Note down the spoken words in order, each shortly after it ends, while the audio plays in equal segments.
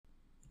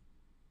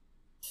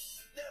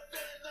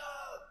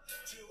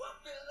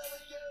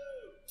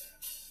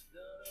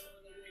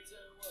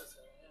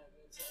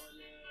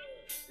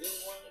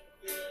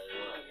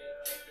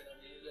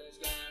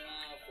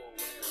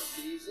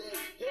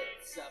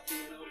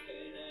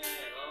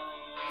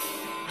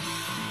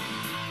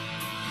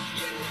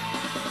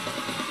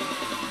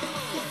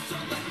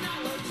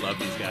love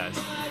these guys.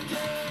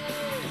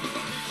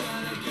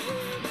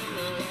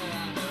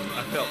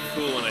 I felt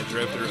cool when I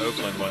drove through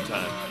Oakland one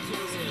time.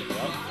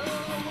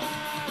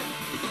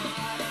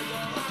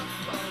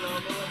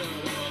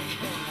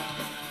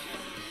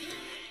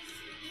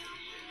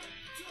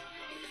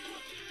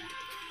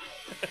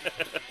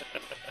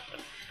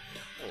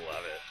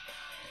 Love it.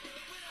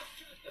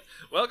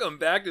 Welcome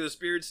back to the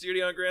Spirit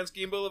Studio on Grand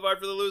Scheme Boulevard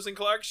for the Lewis and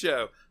Clark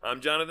Show.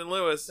 I'm Jonathan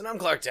Lewis. And I'm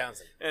Clark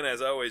Townsend. And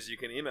as always, you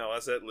can email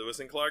us at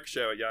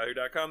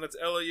lewisandclarkshow@yahoo.com. That's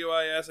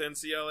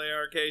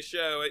LOUISNCLARK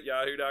show at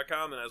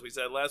yahoo.com. And as we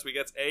said last week,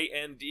 that's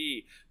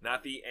A-N-D,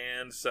 not the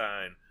and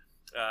sign.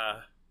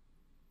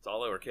 It's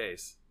all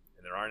lowercase,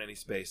 and there aren't any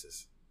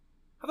spaces.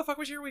 How the fuck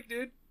was your week,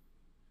 dude?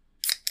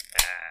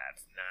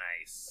 That's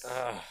nice.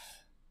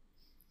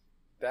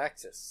 Back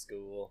to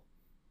school.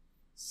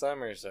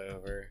 Summer's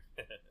over.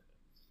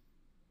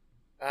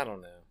 I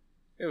don't know.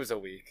 It was a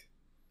week.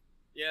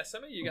 Yeah,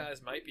 some of you guys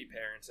might be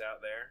parents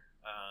out there.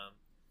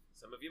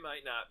 Some of you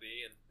might not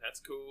be, and that's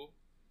cool.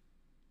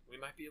 We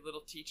might be a little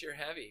teacher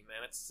heavy,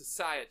 man. It's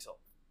societal.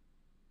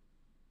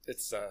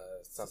 It's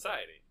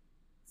Society.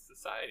 It's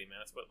society, man.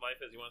 That's what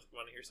life is. You want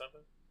to hear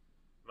something?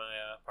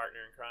 My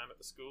partner in crime at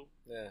the school.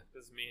 Yeah.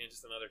 This is me and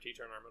just another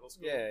teacher in our middle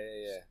school.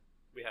 Yeah.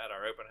 We had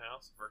our open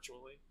house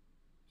virtually,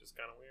 which is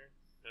kind of weird.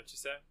 Don't you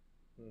say?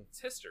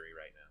 It's history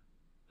right now.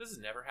 This has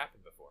never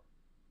happened before.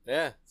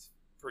 Yeah. It's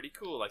pretty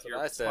cool. Like you're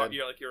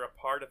you're a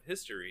part of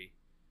history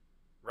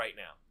right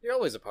now. You're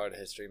always a part of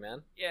history,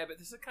 man. Yeah, but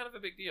this is kind of a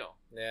big deal.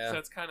 Yeah. So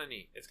it's kind of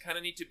neat. It's kind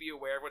of neat to be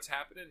aware of what's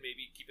happening.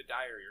 Maybe keep a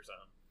diary or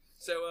something.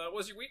 So, what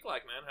was your week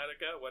like, man? How'd it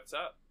go? What's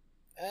up?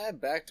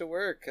 Back to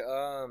work.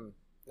 I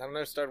don't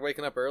know. Started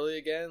waking up early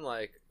again,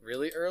 like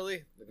really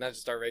early. Not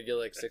just our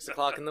regular like 6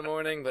 o'clock in the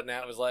morning, but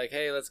now it was like,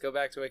 hey, let's go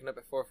back to waking up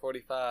at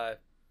 4:45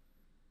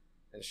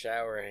 and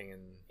showering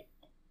and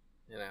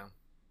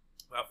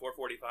Wow,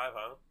 4:45,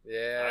 huh?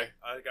 Yeah.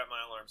 I got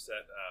my alarm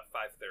set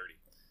 5:30.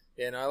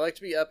 Yeah, no, I like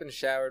to be up and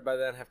showered by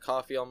then, have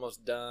coffee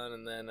almost done,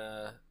 and then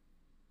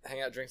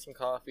hang out, drink some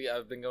coffee.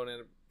 I've been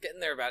getting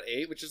there about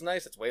 8, which is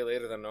nice. It's way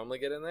later than I normally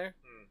get in there.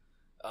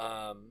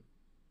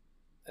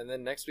 And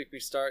then next week we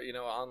start,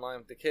 online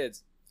with the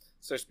kids.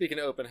 So speaking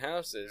of open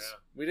houses,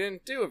 we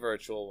didn't do a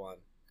virtual one.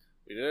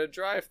 We did a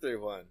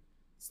drive-through one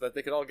so that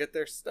they could all get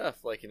their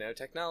stuff, like,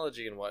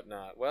 technology and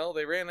whatnot. Well,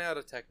 they ran out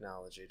of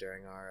technology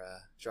during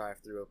our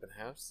drive-through open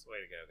house. Way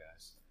to go,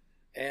 guys.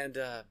 And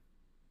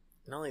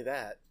not only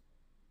that,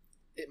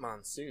 it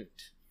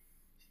monsooned.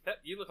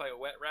 You look like a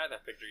wet rat,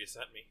 that picture you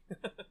sent me.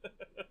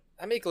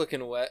 I make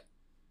looking wet.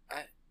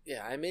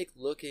 I make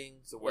looking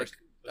it's the worst,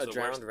 like a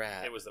drowned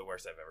rat. It was the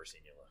worst I've ever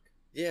seen you look.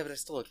 Yeah, but I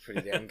still look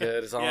pretty damn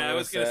good. Is all yeah, I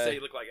was gonna say. say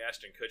you look like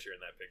Ashton Kutcher in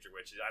that picture,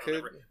 which I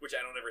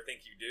don't ever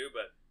think you do,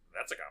 but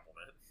that's a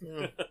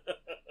compliment.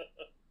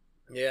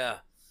 Yeah.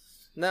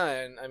 No,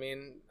 and I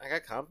mean, I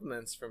got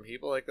compliments from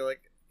people like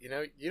you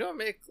don't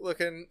make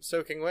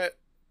soaking wet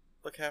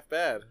look half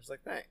bad. I was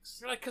like, thanks.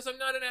 You're like, because I'm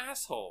not an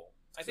asshole.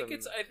 I think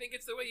it's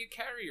the way you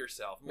carry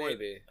yourself.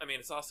 Maybe. I mean,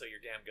 it's also your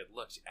damn good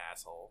looks, you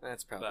asshole.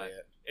 That's probably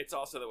it. It's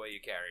also the way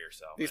you carry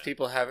yourself. These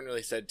people haven't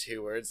really said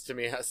 2 words to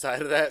me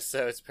outside of that,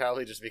 so it's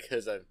probably just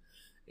because I'm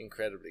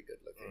incredibly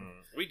good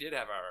looking. We did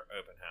have our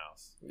open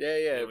house.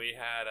 Yeah. And we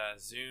had a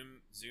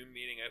Zoom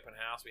meeting open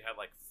house. We had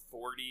like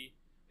 40.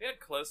 We had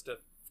close to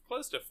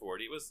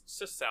 40. It was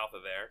just south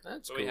of there.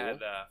 That's so cool. We had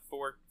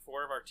four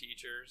of our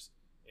teachers.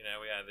 We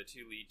had the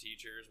 2 lead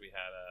teachers. We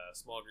had a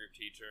small group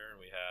teacher,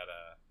 and we had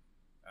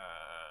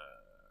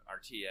our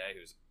TA,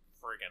 who's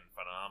friggin'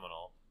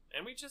 phenomenal.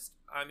 And we just,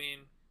 I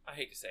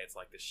hate to say it's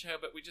like the show,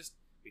 but we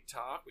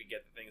talk, we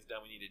get the things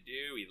done we need to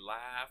do, we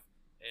laugh,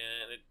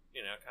 and it,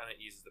 kind of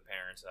eases the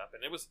parents up.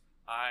 And it was,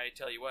 I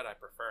tell you what, I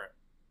prefer it.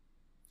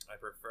 I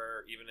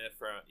prefer, even if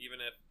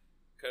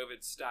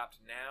COVID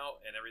stopped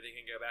now and everything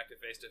can go back to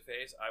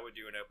face-to-face, I would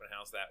do an open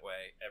house that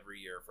way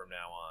every year from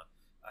now on.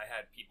 I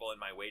had people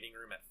in my waiting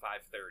room at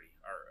 5:30.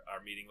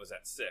 Our meeting was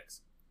at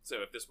 6.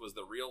 So if this was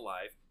the real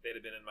life, they'd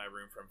have been in my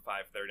room from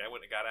 5:30. I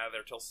wouldn't have got out of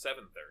there till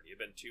 7:30.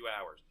 It'd been 2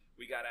 hours.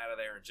 We got out of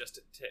there in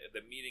just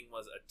the meeting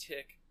was a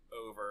tick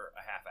over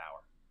a half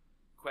hour.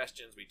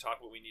 Questions, we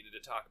talked what we needed to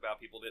talk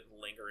about. People didn't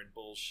linger in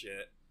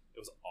bullshit. It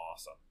was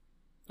awesome.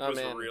 It was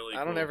really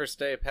I don't cool. ever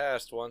stay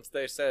past. Once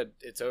they said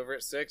it's over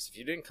at 6, if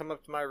you didn't come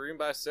up to my room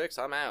by 6,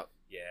 I'm out.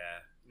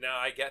 Yeah. No,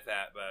 I get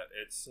that, but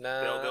it's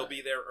they'll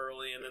be there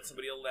early, and then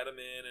somebody will let them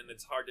in, and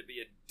it's hard to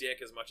be a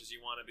dick as much as you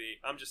want to be.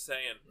 I'm just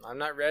saying. I'm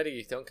not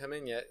ready. Don't come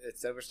in yet.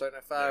 It's we're starting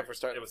at 5. We're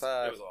starting at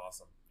 5. It was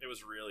awesome. It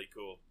was really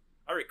cool.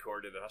 I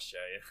recorded it. I'll show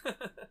you.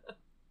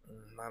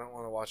 I don't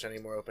want to watch any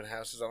more open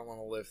houses. I don't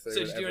want to live through. So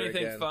did you do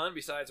anything again. fun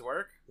besides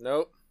work?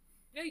 Nope.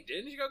 Yeah, you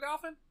did. Did you go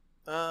golfing?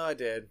 I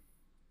did.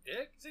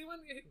 Yeah, see, you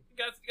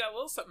got a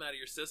little something out of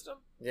your system.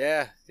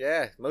 Yeah.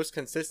 Most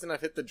consistent.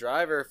 I've hit the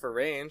driver for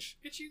range.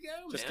 Look at you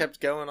go, Just man. kept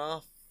going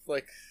off,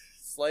 like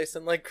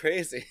slicing like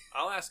crazy.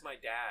 I'll ask my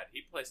dad.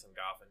 He plays some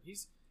golfing.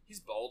 He's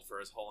bowled for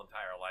his whole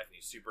entire life, and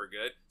he's super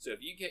good. So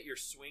if you get your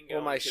swing going,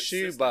 Well, my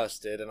shoe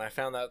busted, and I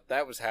found out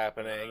that was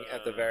happening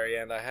at the very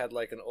end. I had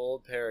like an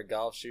old pair of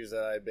golf shoes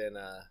that I'd been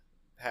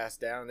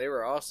passed down. They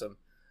were awesome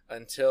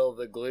until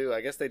the glue.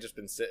 I guess they just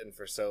been sitting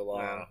for so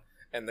long. Yeah.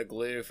 And the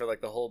glue for, like,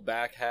 the whole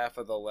back half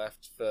of the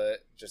left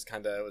foot just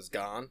kind of was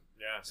gone.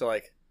 Yeah. So,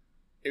 like,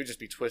 it would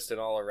just be twisted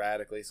all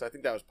erratically. So I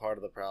think that was part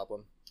of the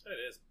problem. It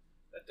is.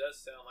 That does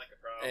sound like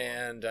a problem.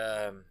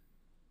 And,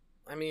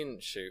 I mean,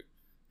 shoot.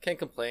 Can't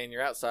complain.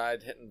 You're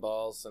outside hitting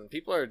balls, and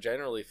people are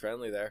generally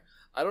friendly there.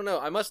 I don't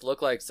know. I must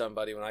look like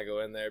somebody when I go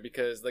in there,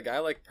 because the guy,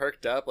 like,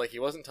 perked up. Like, he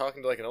wasn't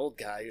talking to, like, an old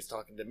guy. He was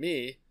talking to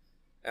me.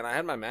 And I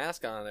had my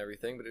mask on and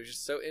everything, but it was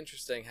just so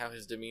interesting how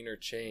his demeanor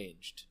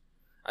changed.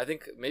 I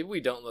think maybe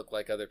we don't look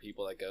like other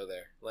people that go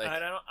there. Like,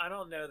 I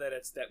don't know that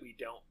it's that we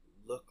don't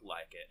look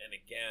like it. And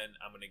again,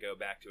 I'm going to go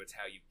back to it's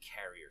how you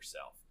carry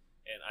yourself.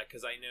 And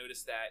because I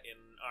noticed that in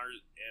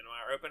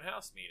our open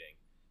house meeting,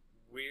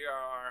 we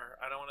are,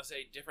 I don't want to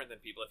say different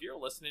than people. If you're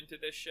listening to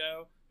this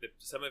show,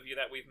 some of you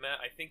that we've met,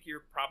 I think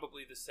you're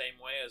probably the same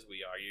way as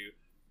we are. You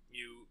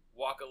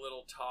walk a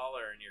little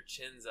taller and your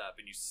chin's up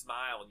and you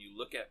smile and you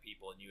look at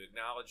people and you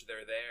acknowledge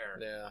they're there.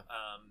 yeah.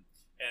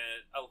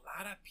 And a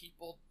lot of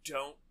people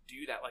don't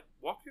do that. Like,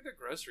 walk through the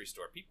grocery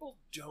store. People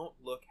don't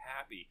look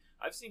happy.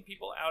 I've seen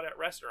people out at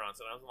restaurants,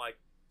 and I was like,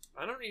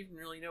 I don't even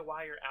really know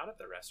why you're out at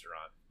the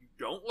restaurant. You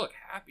don't look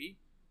happy.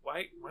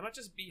 Why not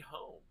just be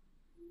home?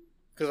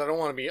 Because I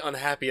don't want to be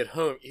unhappy at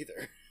home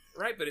either.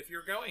 Right, but if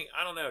you're going,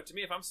 I don't know. To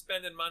me, if I'm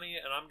spending money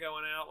and I'm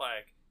going out,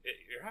 like,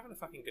 you're having a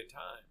fucking good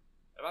time.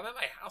 If I'm at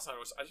my house, I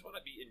just want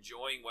to be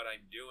enjoying what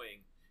I'm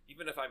doing.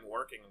 Even if I'm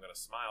working, I'm going to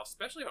smile.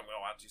 Especially if I'm going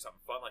to out do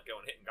something fun, like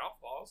going hitting golf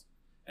balls.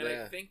 And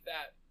I think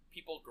that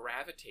people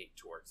gravitate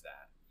towards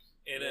that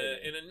in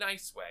a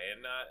nice way,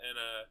 and not in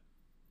a,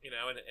 you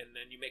know, and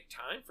then you make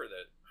time for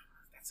that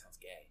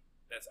sounds gay.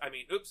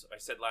 Oops, I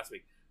said last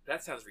week.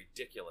 That sounds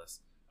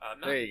ridiculous.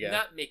 There you go.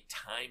 Not make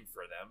time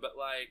for them, but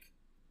like,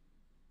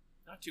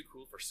 not too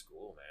cool for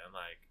school, man.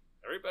 Like,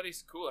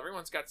 everybody's cool.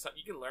 Everyone's got something.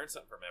 You can learn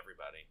something from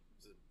everybody.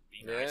 Just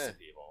be nice to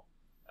people,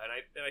 and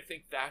I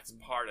think that's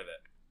part of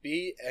it.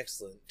 Be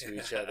excellent to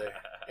each other,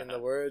 in the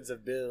words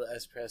of Bill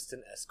S.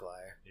 Preston,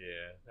 Esquire.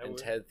 Yeah. And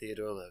Ted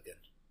Theodore Logan.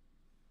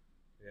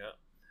 Yeah.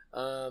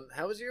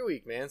 How was your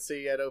week, man? So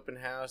you had open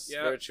house,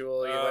 Yeah.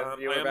 virtual,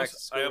 you went back to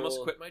school. I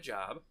almost quit my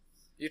job.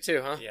 You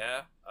too, huh?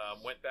 Yeah.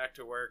 Went back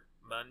to work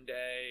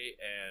Monday,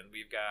 and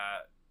we've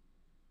got,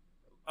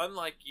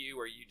 unlike you,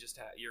 where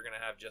you're going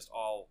to have just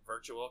all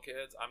virtual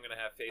kids, I'm going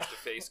to have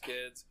face-to-face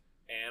kids,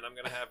 and I'm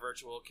going to have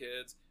virtual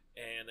kids,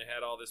 and they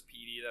had all this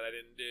PD that I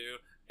didn't do,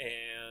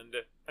 and,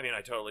 I mean,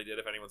 I totally did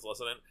if anyone's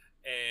listening,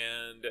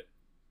 and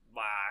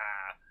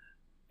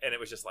it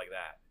was just like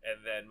that.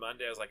 And then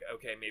Monday I was like,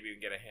 okay, maybe we can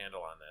get a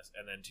handle on this.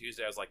 And then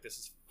Tuesday I was like, this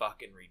is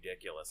fucking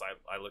ridiculous.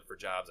 I looked for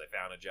jobs, I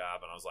found a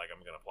job, and I was like, I'm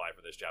going to apply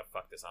for this job.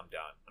 Fuck this, I'm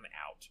done. I'm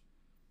out.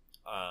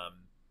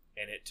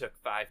 And it took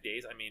 5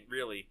 days. I mean,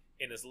 really,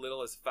 in as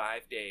little as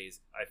 5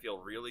 days, I feel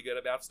really good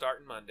about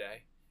starting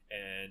Monday.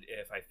 And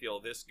if I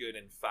feel this good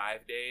in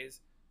 5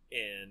 days,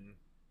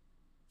 in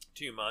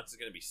 2 months, it's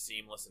going to be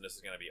seamless, and this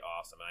is going to be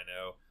awesome. And I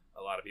know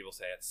a lot of people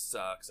say it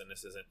sucks, and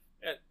this isn't.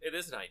 It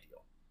isn't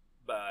ideal,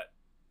 but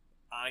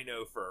I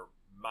know for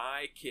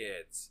my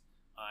kids,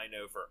 I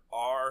know for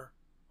our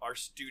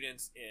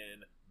students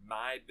in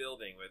my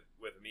building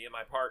with me and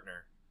my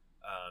partner,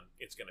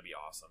 it's going to be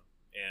awesome.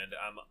 And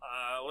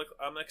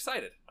I'm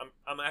excited.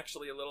 I'm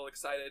actually a little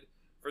excited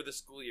for the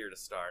school year to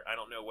start. I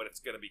don't know what it's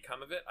going to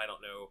become of it. I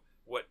don't know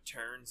what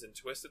turns and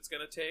twists it's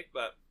going to take,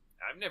 but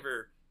I've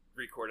never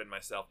recorded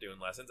myself doing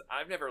lessons.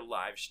 I've never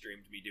live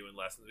streamed me doing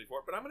lessons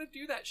before, but I'm going to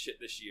do that shit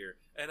this year,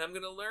 and I'm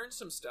going to learn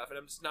some stuff, and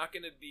I'm just not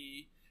going to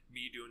be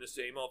me doing the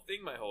same old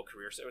thing my whole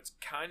career. So it's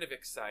kind of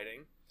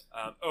exciting,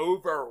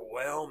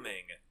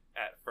 overwhelming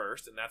at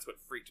first, and that's what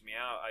freaked me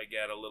out. I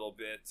get a little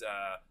bit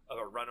of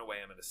a runaway.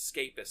 I'm an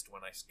escapist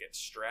when I get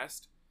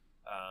stressed.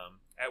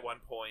 At one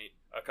point,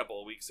 a couple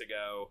of weeks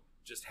ago,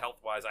 just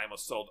health-wise, I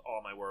almost sold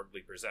all my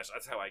worldly possessions.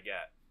 That's how I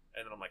get.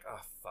 And then I'm like,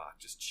 oh, fuck,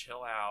 just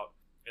chill out,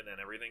 and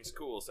then everything's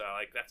cool. So,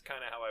 like, that's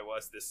kind of how I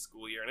was this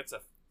school year, and it's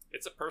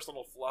a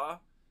personal flaw,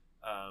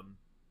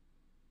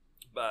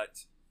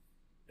 but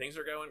things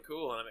are going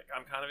cool, and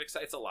I'm kind of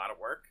excited. It's a lot of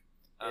work,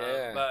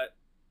 but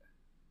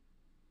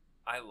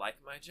I like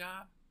my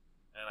job,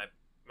 and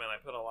I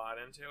put a lot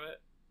into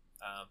it,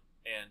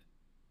 and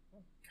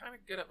I'm kind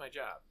of good at my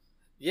job.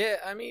 Yeah,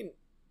 I mean,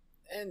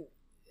 and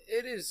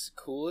it is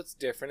cool. It's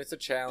different. It's a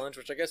challenge,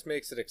 which I guess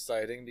makes it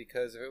exciting,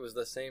 because if it was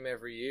the same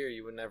every year,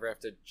 you would never have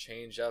to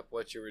change up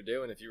what you were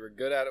doing. If you were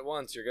good at it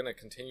once, you're going to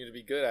continue to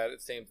be good at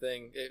it. Same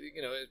thing.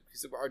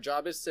 Our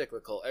job is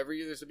cyclical. Every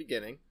year there's a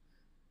beginning.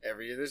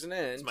 Every year there's an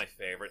end. It's my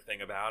favorite thing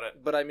about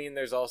it. But I mean,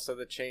 there's also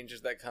the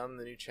changes that come,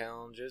 the new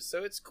challenges.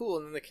 So it's cool,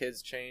 and then the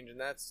kids change, and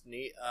that's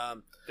neat.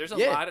 There's a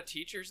lot of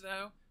teachers,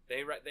 though.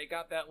 They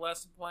got that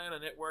lesson plan,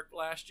 and it worked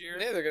last year.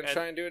 Yeah, they're going to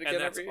try and do it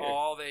again every year. And that's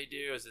all they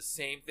do is the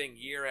same thing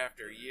year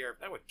after year.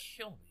 That would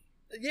kill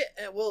me.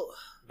 Yeah, well...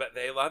 But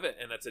they love it,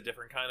 and it's a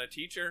different kind of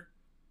teacher.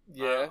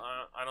 Yeah.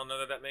 I don't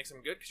know that makes them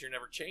good because you're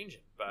never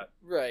changing. But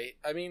right.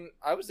 I mean,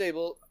 I was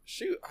able.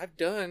 Shoot, I've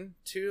done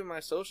 2 of my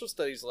social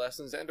studies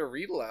lessons and a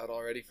read aloud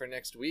already for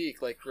next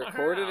week, like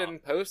recorded Wow.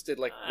 and posted,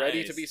 like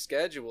ready to Nice. be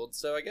scheduled.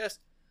 So I guess,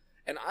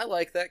 and I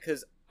like that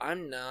because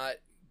I'm not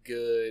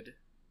good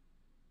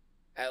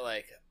at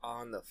like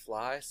on the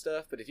fly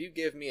stuff. But if you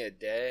give me a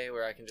day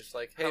where I can just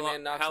like, hey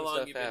man, knock how some long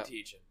stuff you been out.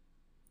 teaching?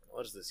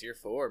 What is this year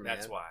for, man?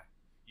 That's why.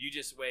 You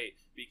just wait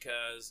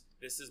because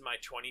this is my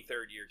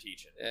 23rd year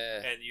teaching, Eh.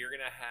 and you're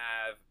gonna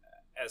have,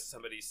 as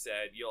somebody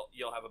said,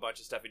 you'll have a bunch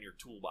of stuff in your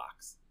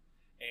toolbox,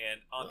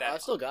 and on Well, I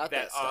still got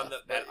that on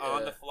stuff, the but,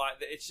 on the fly.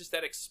 It's just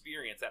that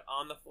experience, that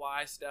on the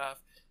fly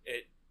stuff.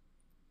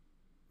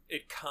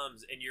 It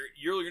comes, and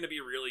you're gonna be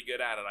really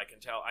good at it. I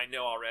can tell. I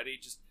know already.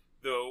 Just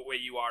the way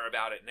you are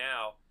about it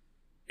now,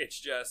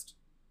 it's just.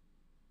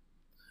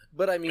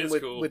 But I mean, It's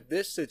with cool. with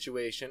this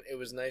situation, it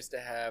was nice to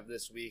have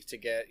this week to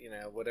get,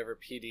 whatever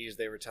PDs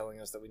they were telling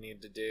us that we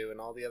needed to do and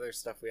all the other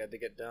stuff we had to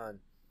get done.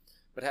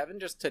 But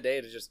having just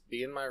today to just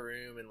be in my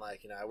room and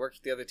I worked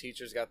with the other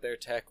teachers, got their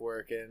tech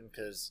working,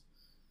 because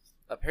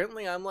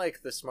apparently I'm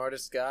like the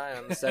smartest guy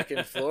on the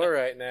second floor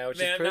right now, which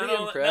is pretty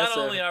impressive. Not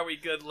only are we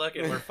good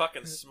looking, we're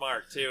fucking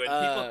smart too, and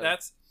people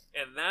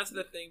that's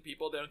the thing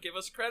people don't give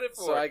us credit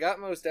for. So I got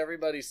most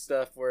everybody's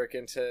stuff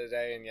working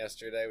today and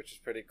yesterday, which is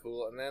pretty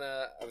cool. And then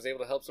I was able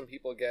to help some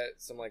people get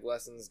some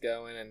lessons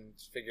going and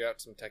figure out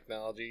some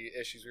technology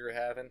issues we were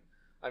having.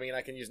 I mean,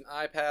 I can use an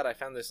iPad. I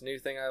found this new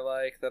thing I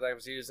like that I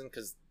was using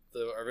because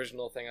the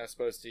original thing I was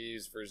supposed to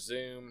use for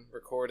Zoom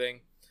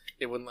recording,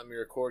 it wouldn't let me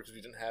record because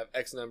we didn't have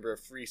X number of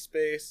free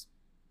space.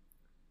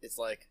 It's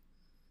like,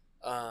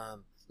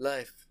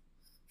 life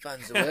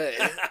finds a way,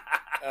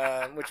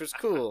 which was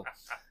cool.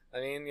 I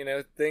mean,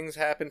 things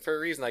happen for a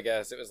reason, I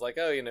guess. It was like,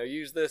 oh,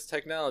 use this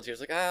technology. I was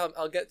like,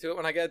 I'll get to it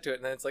when I get to it.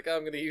 And then it's like, oh,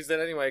 I'm going to use it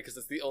anyway because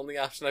it's the only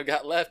option I've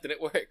got left and it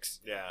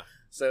works. Yeah.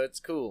 So it's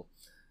cool.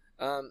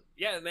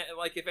 Yeah, man,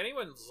 like if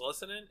anyone's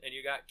listening and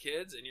you got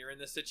kids and you're in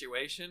this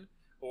situation,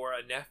 or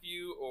a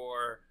nephew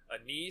or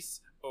a niece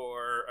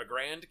or a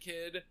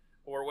grandkid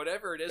or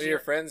whatever it is. Or your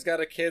friend's got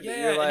a kid that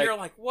you're like... and you're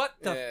like, what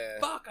the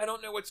fuck? I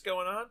don't know what's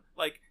going on.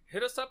 Like,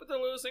 hit us up at the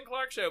Lewis and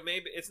Clark Show.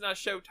 Maybe it's not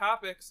show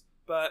topics,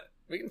 but...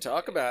 We can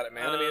talk about it,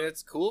 man. I mean,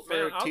 it's cool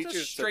for I'll teachers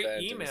just straight to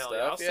vent email and you.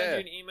 stuff. I'll send you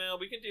an email.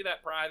 We can do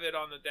that private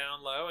on the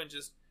down low, and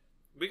just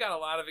we got a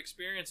lot of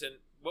experience, and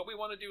what we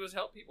want to do is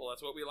help people.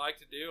 That's what we like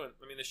to do. And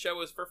I mean, the show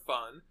is for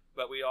fun,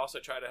 but we also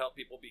try to help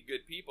people be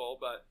good people.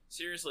 But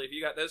seriously, if you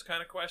got those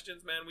kind of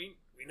questions, man, we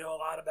know a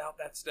lot about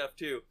that stuff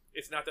too.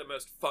 It's not the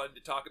most fun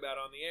to talk about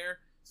on the air,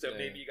 so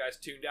maybe you guys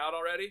tuned out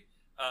already.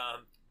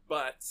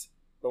 But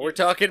we're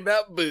talking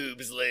about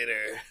boobs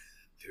later,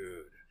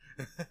 dude.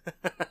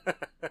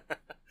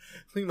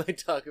 We might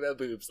talk about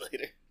boobs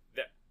later.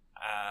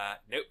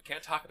 Nope,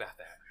 can't talk about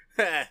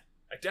that.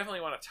 I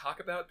definitely want to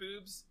talk about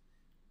boobs,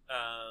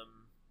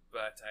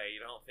 but I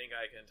don't think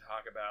I can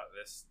talk about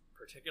this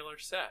particular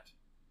set.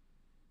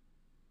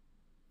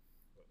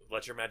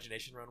 Let your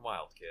imagination run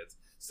wild, kids.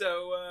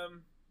 So,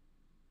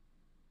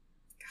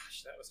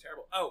 gosh, that was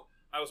terrible. Oh,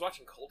 I was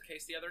watching Cold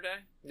Case the other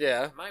day.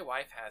 Yeah. My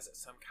wife has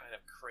some kind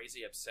of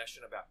crazy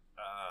obsession about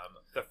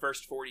the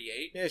first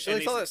 48. Yeah, she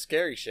likes all that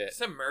scary shit.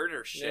 Some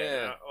murder shit.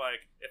 Yeah.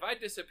 Like, if I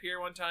disappear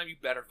one time, you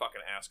better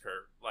fucking ask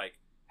her. Like,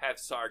 have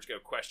Sarge go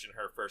question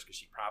her first because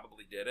she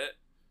probably did it.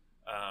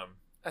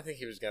 I think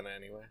he was gonna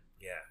anyway.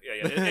 Yeah.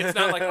 It's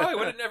not like, oh, I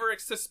would have never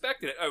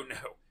suspected it. Oh,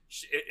 no.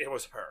 It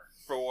was her,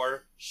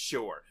 for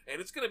sure.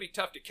 And it's going to be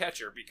tough to catch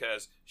her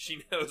because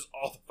she knows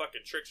all the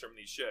fucking tricks from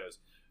these shows.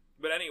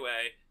 But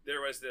anyway, there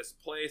was this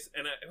place,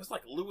 and it was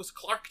like Lewis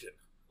Clarkton,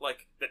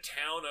 like the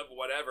town of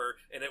whatever,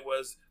 and it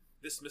was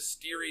this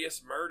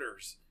mysterious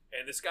murders.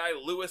 And this guy,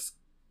 Lewis,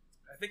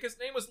 I think his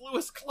name was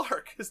Lewis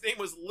Clark. His name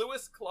was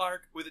Lewis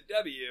Clark with a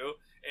W,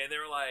 and they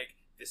were like,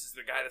 this is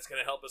the guy that's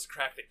going to help us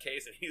crack the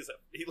case, and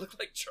he looked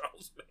like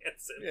Charles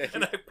Manson. Yeah,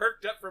 and I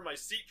perked up from my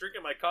seat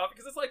drinking my coffee,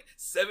 because it's like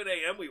 7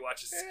 a.m. we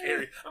watch. It's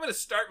scary. I'm going to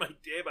start my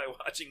day by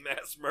watching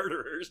mass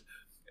murderers.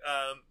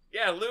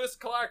 Lewis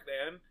Clark,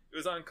 man. It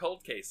was on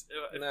Cold Case.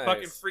 It Nice.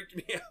 fucking freaked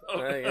me out.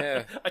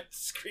 Yeah. I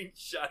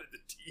screenshotted the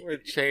TV. We're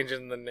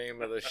changing the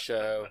name of the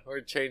show.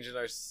 We're changing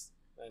our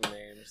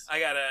names.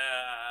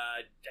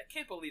 I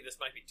can't believe this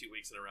might be 2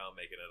 weeks in a row I'm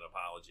making an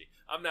apology.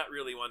 I'm not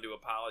really one to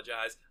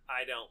apologize.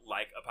 I don't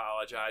like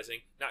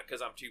apologizing. Not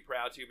because I'm too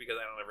proud to, because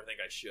I don't ever think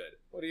I should.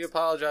 What are you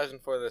apologizing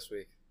for this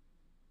week?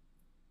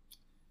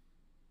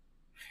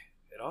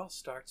 It all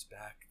starts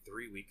back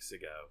 2 weeks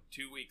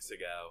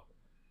ago,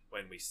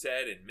 when we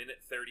said in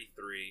minute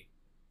 33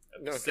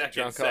 of the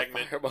second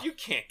segment, you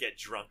can't get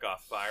drunk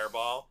off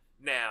Fireball.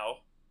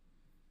 Now,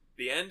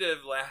 the end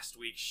of last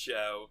week's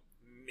show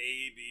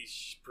maybe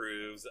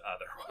proves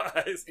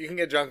otherwise. You can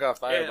get drunk off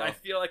Fireball. And I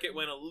feel like it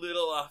went a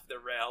little off the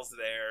rails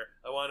there.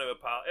 I want to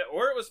apologize.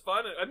 Or it was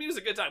fun. I mean, it was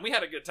a good time. We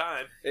had a good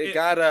time. It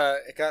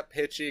got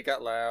pitchy, it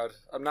got loud.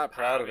 I'm not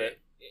proud of it.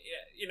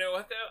 You know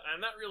what, though?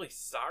 I'm not really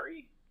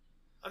sorry.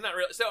 I'm not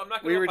really. So I'm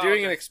not. We were apologize.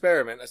 doing an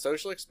experiment, a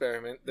social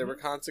experiment. There were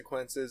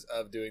consequences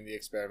of doing the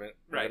experiment.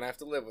 We're Right. gonna have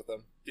to live with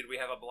them. Did we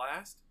have a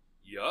blast?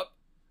 Yup.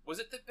 Was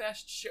it the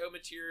best show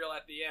material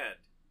at the end?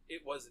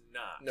 It was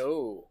not.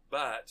 No.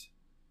 But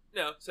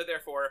no. So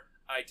therefore,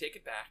 I take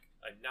it back.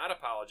 I'm not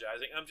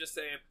apologizing. I'm just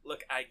saying.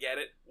 Look, I get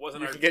it.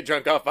 Wasn't You our can get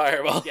drunk off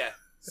Fireball. yeah?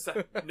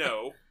 So,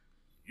 no.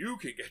 You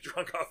can get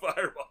drunk off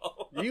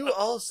Fireball. You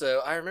also,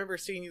 I remember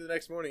seeing you the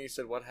next morning. You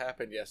said, "What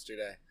happened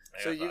yesterday?"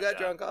 Yeah, So I you thought got that.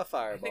 drunk off I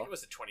Fireball. think it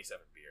was the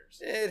 27 beers.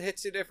 It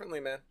hits you differently,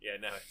 man. Yeah,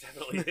 no, it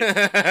definitely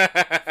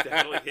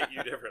hit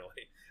you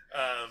differently.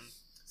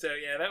 So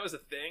yeah, that was a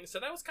thing. So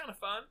that was kind of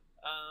fun.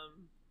 I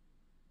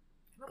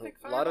don't think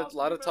A lot Fireball's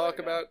of pretty talk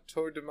bad. about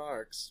Tour de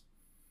Marks.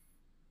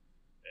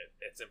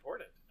 It's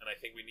important, and I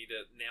think we need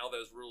to nail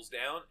those rules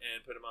down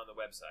and put them on the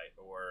website.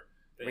 Or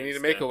We need to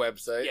make a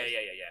website.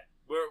 Yeah.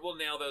 We'll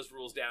nail those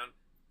rules down.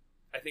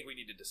 I think we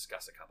need to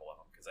discuss a couple of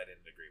them because I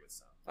didn't agree with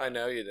some. I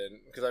know you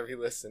didn't, because I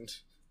re-listened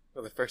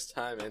for the first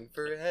time in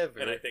forever.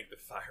 And I think the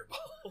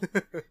Fireball,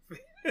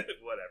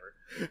 whatever.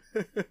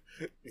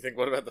 You think,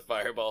 what about the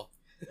Fireball?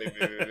 I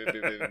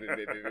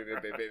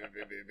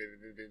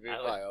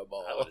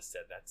would have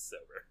said that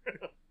sober,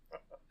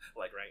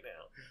 like right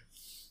now.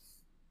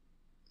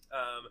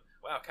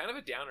 Wow, kind of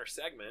a downer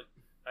segment.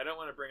 I don't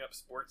want to bring up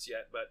sports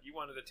yet, but you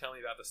wanted to tell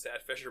me about the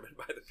sad fisherman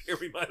by the pier.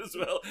 We might as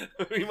well.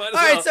 All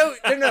right, so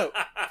no,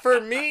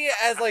 for me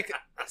as like,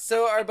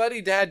 so our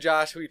buddy Dad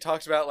Josh, who we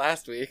talked about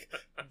last week,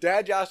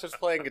 Dad Josh was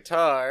playing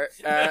guitar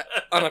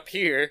on a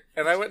pier,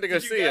 and I went to go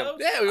Did you see him. go?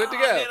 Yeah, we went to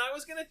go. Man, I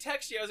was gonna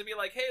text you. I was gonna be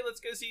like, "Hey, let's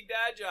go see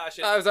Dad Josh."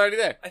 And I was already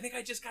there. I think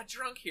I just got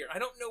drunk here. I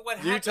don't know what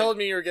happened. You told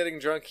me you were getting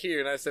drunk here,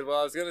 and I said, "Well,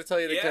 I was going to tell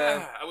you to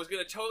come." I was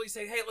gonna totally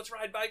say, "Hey, let's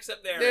ride bikes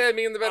up there." Yeah,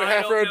 me and the Better I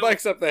Half don't rode know-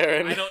 bikes up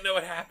there, and I don't know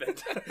what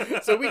happened.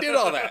 So we did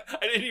all that.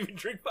 I didn't even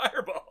drink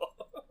Fireball.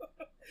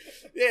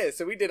 yeah,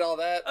 so we did all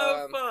that.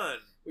 Oh, fun.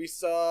 We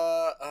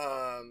saw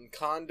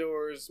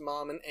Condor's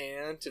mom and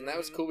aunt, and that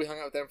was cool. We hung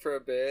out with them for a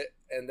bit,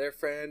 and their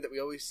friend that we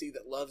always see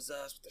that loves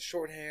us with the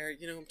short hair.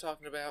 You know who I'm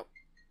talking about?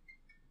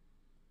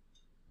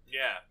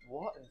 Yeah.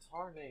 What in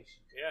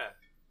tarnation? Yeah.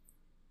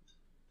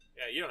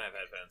 Yeah, you don't have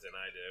headphones and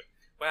I do.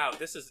 Wow,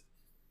 this is...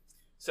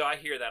 So I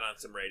hear that on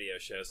some radio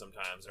shows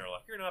sometimes, and they're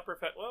like, "You're not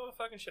perfect." Well, what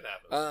fucking shit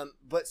happens?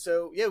 But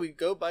so yeah, we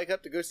go bike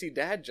up to go see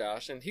Dad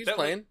Josh, and he was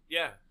playing,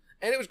 Yeah.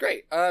 and it was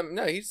great.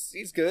 No,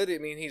 he's good. I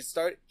mean, he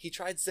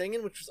tried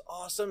singing, which was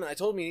awesome, and I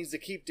told him he needs to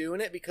keep doing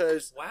it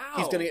because Wow.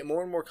 he's gonna get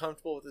more and more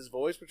comfortable with his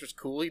voice, which was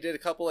cool. He did a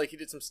couple, he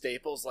did some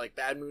staples like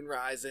Bad Moon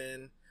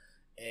Rising,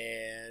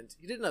 and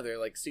he did another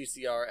like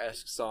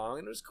CCR-esque song,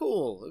 and it was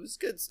cool. It was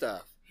good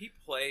stuff. He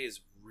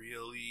plays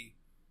really,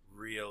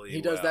 really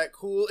He does well. that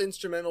cool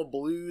instrumental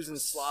blues and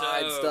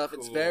slide So stuff.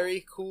 It's cool.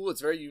 very cool. It's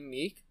very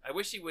unique. I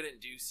wish he wouldn't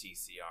do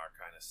CCR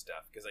kind of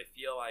stuff because I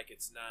feel like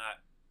it's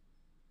not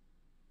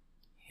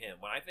him.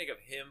 When I think of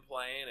him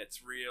playing,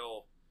 it's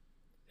real.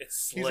 It's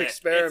slick. He's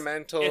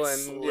experimental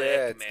it's and slick,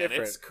 yeah, it's man.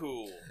 different. It's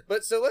cool.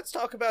 But so let's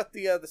talk about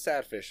the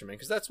sad fisherman,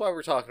 because that's why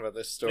we're talking about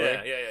this story.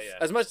 Yeah.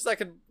 As much as I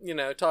could,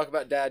 talk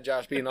about Dad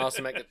Josh being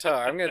awesome at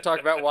guitar, I'm going to talk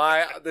about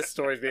why this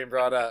story is being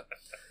brought up.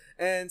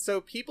 And so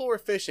people were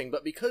fishing,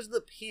 but because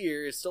the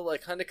pier is still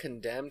like kind of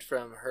condemned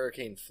from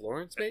Hurricane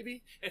Florence,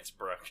 maybe? It's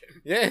broken.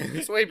 Yeah,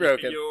 it's way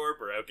broken. You're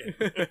broken.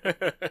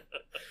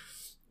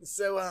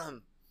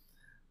 So,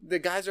 the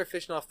guys are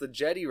fishing off the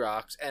jetty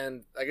rocks,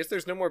 and I guess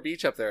there's no more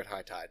beach up there at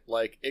high tide.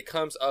 Like, it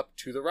comes up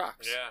to the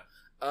rocks.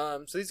 Yeah.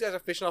 So these guys are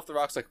fishing off the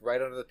rocks, like,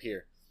 right under the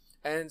pier.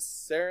 And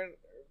Sarah,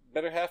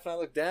 Better Half, and I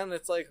look down, and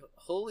it's like,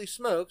 holy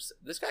smokes,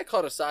 this guy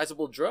caught a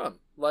sizable drum.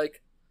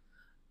 Like,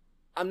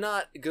 I'm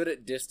not good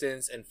at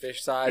distance and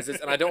fish sizes,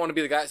 and I don't want to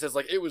be the guy that says,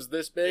 like, it was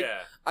this big. Yeah.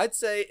 I'd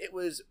say it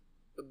was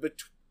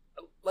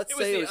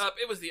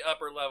It was the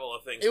upper level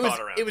of things it was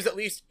caught around. it was at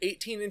least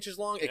 18 inches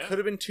long. It Yeah. could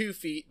have been 2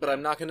 feet, but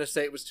I'm not going to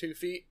say it was 2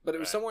 feet. But it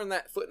was Right. somewhere in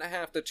that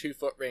 1.5 to 2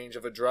 foot range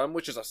of a drum,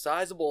 which is a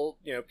sizable,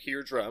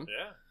 pier drum.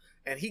 Yeah.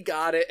 And he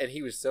got it, and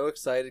he was so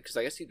excited because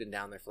I guess he'd been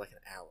down there for like an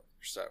hour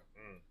or so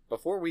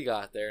before we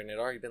got there, and it had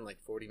already been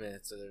like 40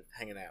 minutes of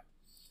hanging out.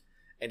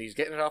 And he's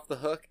getting it off the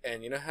hook,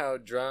 and you know how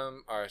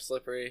drum are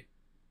slippery,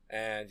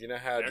 and you know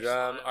how They're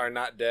drum slimy. are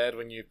not dead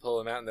when you pull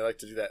them out, and they like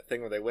to do that thing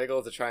where they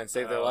wiggle to try and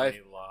save their life.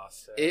 He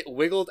lost it. It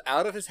wiggled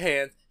out of his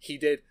hand. He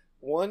did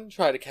one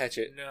try to catch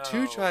it, No.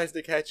 2 tries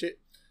to catch it.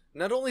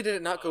 Not only did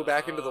it not go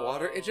back into the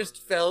water, it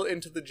just fell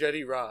into the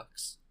jetty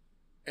rocks.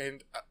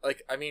 And,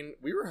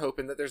 we were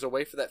hoping that there's a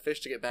way for that fish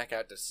to get back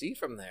out to sea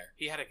from there.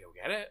 He had to go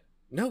get it.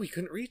 No, we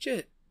couldn't reach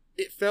it.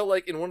 It fell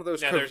like in one of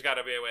those Now there's got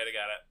to be a way to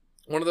get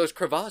it.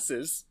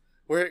 crevasses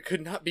where it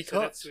could not be So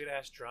that caught. sweet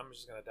ass drum is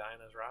just gonna die in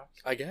those rocks.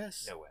 I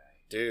guess. No way.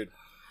 Dude.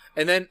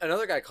 And then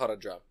another guy caught a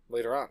drum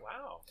later on.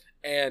 Wow.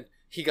 And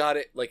he got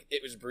it, like,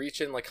 it was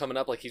breaching, like, coming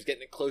up, like, he's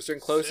getting it closer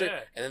and closer.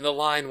 Sick. And then the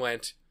line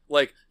went,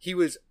 like, he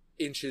was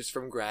inches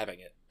from grabbing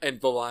it. And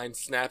the line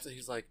snaps, and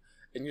he's like,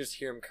 and you just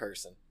hear him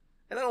cursing.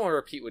 And I don't want to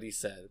repeat what he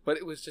said, but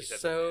it was just said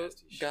so the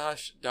nasty shit.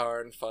 gosh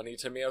darn funny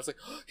to me. I was like,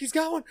 oh, he's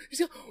got one! He's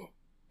got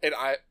And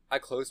I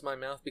closed my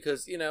mouth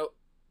because, and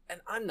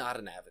I'm not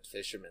an avid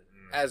fisherman,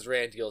 as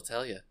Randy will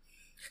tell you.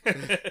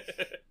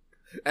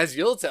 As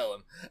you'll tell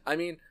him. I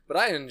mean, but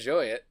I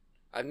enjoy it.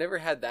 I've never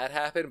had that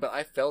happen, but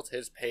I felt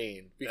his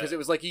pain because it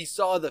was like he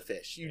saw the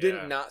fish. You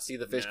didn't not see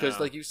the fish because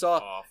like you saw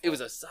Awful. it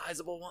was a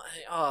sizable one.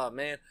 Oh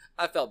man,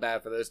 I felt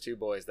bad for those two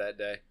boys that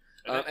day.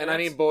 And I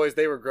mean, boys,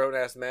 they were grown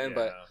ass men,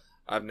 but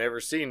I've never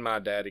seen my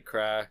daddy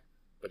cry,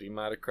 but he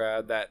might have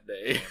cried that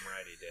day. Damn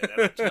right he did.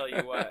 And I tell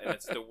you what, and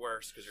it's the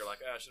worst because you're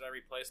like, oh, should I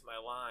replace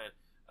my line?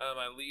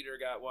 My leader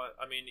got one.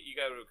 I mean, you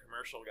go to a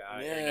commercial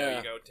guy. Yeah.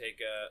 You go take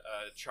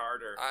a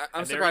charter.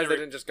 I'm surprised they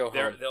didn't just go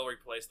home. They'll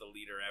replace the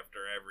leader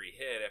after every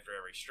hit, after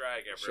every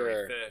strike, after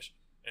every fish.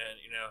 And,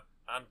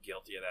 I'm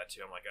guilty of that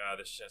too. I'm like,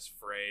 this is just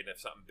afraid if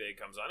something big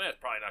comes on. It's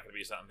probably not going to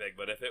be something big,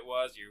 but if it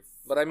was,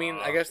 But I mean,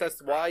 I guess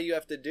that's why you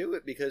have to do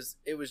it because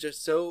it was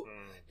just so.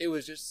 It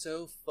was just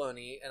so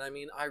funny, and I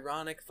mean,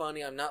 ironic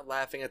funny. I'm not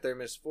laughing at their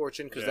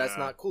misfortune because that's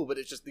not cool. But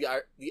it's just the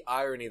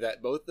irony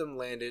that both of them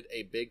landed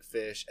a big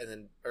fish and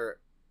then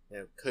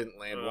couldn't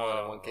land one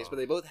in one case, but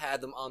they both had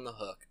them on the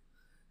hook,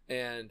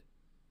 and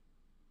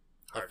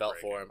I felt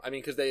for them. I mean,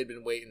 because they had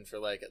been waiting for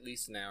like at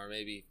least an hour,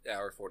 maybe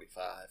hour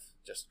 45.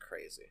 Just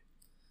crazy.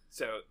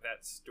 So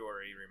that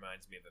story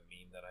reminds me of a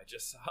meme that I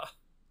just saw.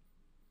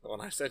 The one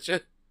I sent you?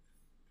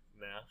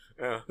 No.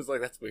 Oh, I was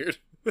like, that's weird.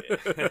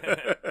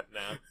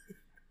 No.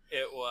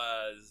 It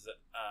was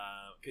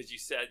because you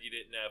said you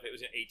didn't know if it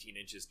was 18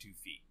 inches 2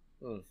 feet,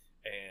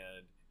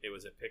 and it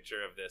was a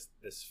picture of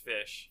this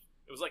fish.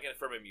 It was like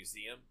from a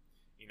museum,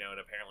 and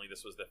apparently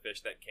this was the fish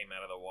that came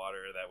out of the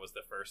water. That was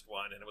the first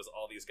one, and it was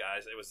all these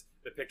guys. It was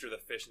the picture of the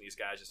fish and these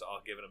guys just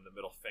all giving him the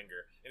middle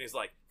finger. And he's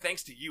like,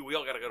 thanks to you, we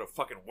all got to go to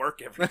fucking work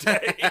every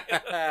day.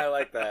 I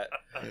like that.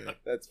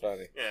 That's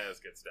funny. Yeah, that's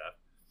good stuff.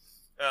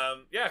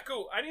 Yeah,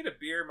 cool. I need a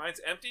beer.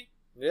 Mine's empty.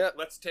 Yeah.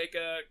 Let's take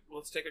a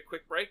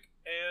quick break,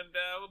 and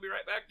we'll be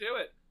right back to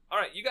it. All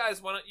right, you guys,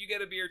 why don't you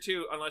get a beer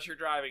too? Unless you're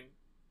driving,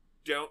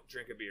 don't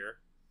drink a beer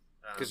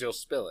because you'll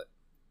spill it.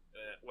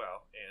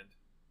 And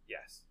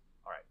yes.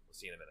 All right, we'll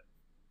see you in a minute.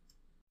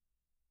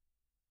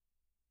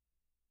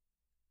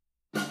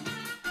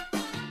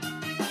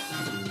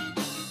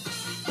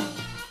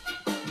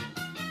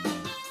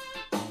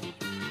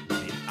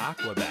 The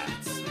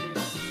Aquabats.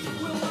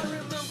 Well, I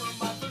remember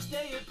my first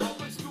day at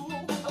public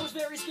school. I was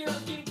very scared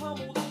of getting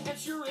pummeled, and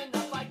sure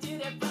enough, I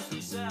did at first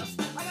recess.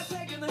 I got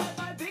pegged in the head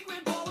by a big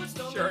red ball and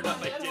stung. Sure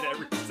enough, I did at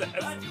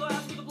recess. I had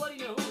class with a bloody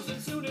nose,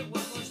 and soon it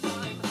was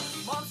lunchtime.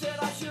 Mom said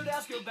I should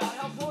ask about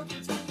how poor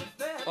kids can get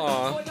fed. So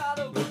I got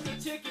a book of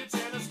tickets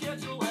and a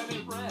schedule and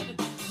it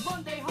read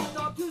Monday hot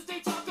dog,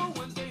 Tuesday taco,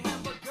 Wednesday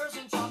hamburgers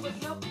and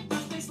chocolate milk,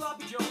 Thursday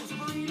sloppy joes and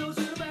burritos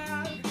in a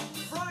bag.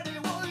 Friday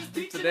was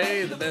pizza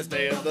Today, the best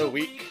day of the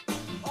week.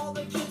 All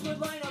the kids would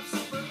line up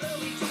super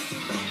early just to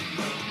eat.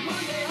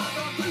 Monday hot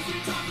dog,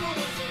 Tuesday taco,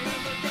 Wednesday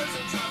hamburgers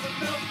and chocolate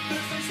milk,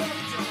 Thursday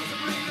sloppy joes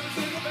and burritos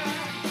in a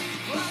bag.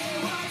 Friday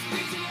was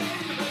pizza day,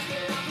 the best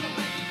day of the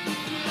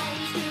week. We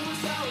always do a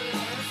salad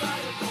and a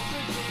side of cold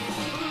drink.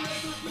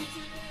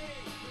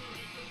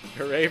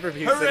 Hooray for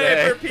pizza day! Hooray for Pizza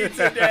Day! Hooray for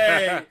Pizza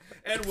Day!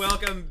 And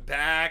welcome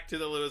back to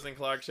the Lewis and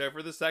Clark Show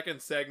for the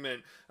second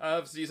segment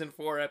of Season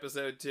 4,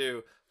 Episode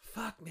 2.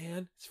 Fuck,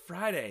 man. It's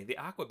Friday. The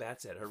Aquabat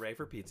said hooray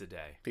for Pizza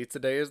Day. Pizza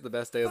Day is the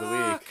best day of the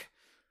week.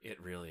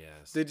 It really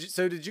is.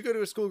 Did you go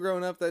to a school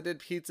growing up that did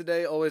Pizza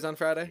Day always on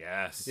Friday?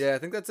 Yes. Yeah, I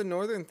think that's a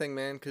northern thing,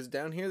 man, because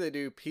down here they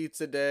do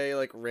Pizza Day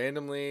like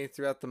randomly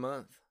throughout the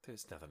month.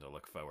 There's nothing to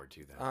look forward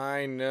to, though.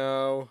 I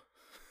know.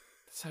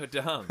 So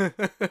dumb.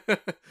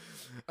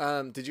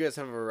 Did you guys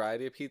have a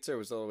variety of pizza, or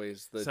was it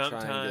always the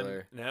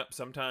triangular? Nope.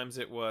 Sometimes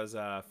it was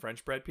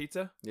French bread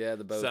pizza. Yeah,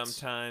 the boats.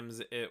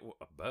 Sometimes a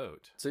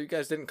boat. So you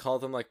guys didn't call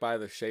them like by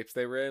the shapes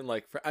they were in?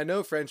 Like I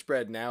know French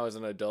bread now as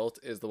an adult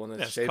is the one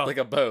that's shaped like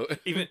a boat.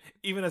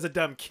 Even as a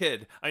dumb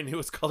kid, I knew it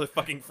was called a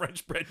fucking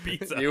French bread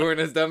pizza. You weren't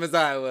as dumb as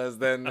I was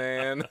then,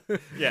 man.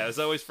 Yeah, it was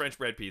always French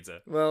bread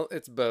pizza. Well,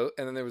 it's boat,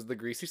 and then there was the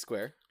greasy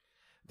square.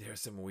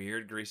 There's some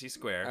weird greasy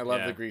square. I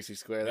love the greasy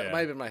square. That might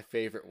have been my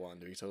favorite one,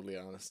 to be totally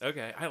honest.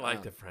 Okay, I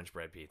like the French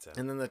bread pizza.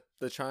 And then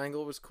the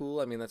triangle was cool.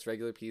 I mean, that's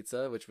regular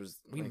pizza, which was...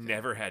 We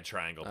never had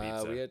triangle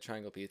pizza. We had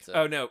triangle pizza.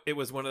 Oh, no, it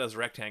was one of those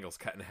rectangles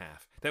cut in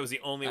half. That was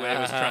the only way it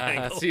was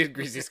triangle. See a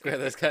greasy square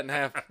that's cut in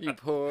half. You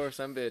poor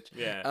some bitch.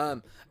 Yeah.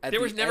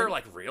 There was never,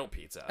 like, real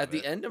pizza. At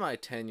the end of my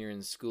tenure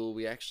in school,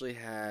 we actually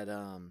had,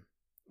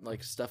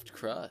 like, stuffed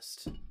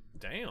crust.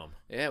 Damn.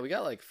 Yeah, we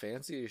got like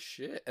fancy as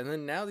shit. And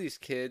then now these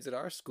kids at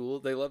our school,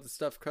 they love the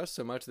stuffed crust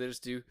so much they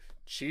just do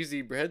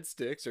cheesy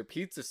breadsticks or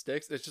pizza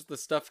sticks. It's just the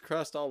stuffed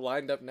crust all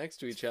lined up next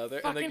to each other,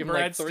 fucking and they give them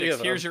like 3 of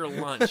them. Here's your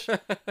lunch.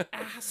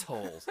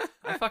 Assholes.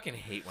 I fucking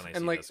hate when I see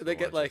and like those they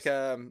get lunches.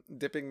 like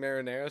dipping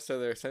marinara, so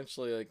they're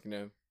essentially like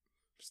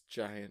just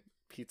giant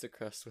pizza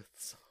crust with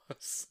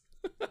sauce.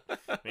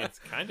 I mean, it's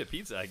kind of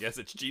pizza. I guess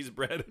it's cheese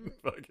bread and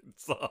fucking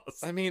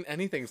sauce. I mean,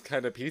 anything's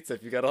kind of pizza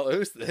if you got all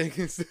those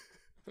things.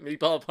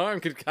 Meatball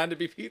parm could kind of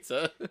be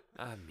pizza.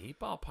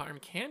 Meatball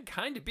parm can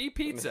kind of be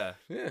pizza.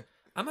 Yeah.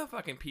 I'm a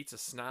fucking pizza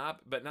snob,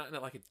 but not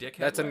like a dickhead.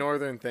 That's a way.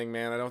 northern thing,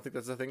 man. I don't think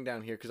that's a thing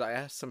down here, because I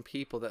asked some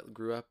people that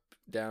grew up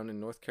down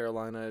in North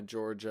Carolina,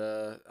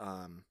 Georgia,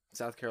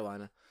 South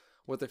Carolina,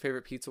 what their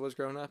favorite pizza was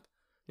growing up,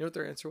 you know what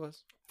their answer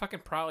was?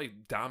 Fucking probably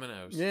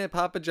Domino's. Yeah,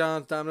 Papa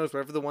John's, Domino's,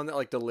 whatever the one that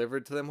like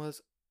delivered to them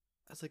was.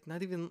 I was like,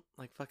 not even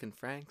like fucking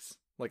Frank's,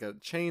 like a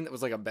chain that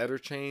was like a better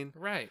chain.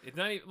 Right. It's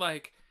not even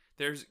like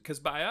there's because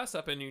by us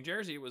up in New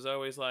Jersey, it was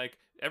always like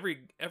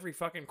every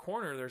fucking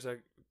corner there's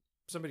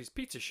somebody's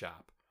pizza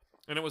shop.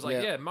 And it was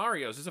like, yeah,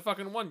 Mario's is a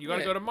fucking one. You got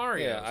to go to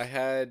Mario's. Yeah, I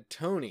had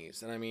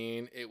Tony's, and I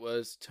mean, it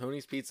was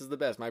Tony's Pizza's the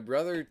best. My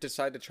brother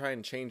decided to try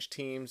and change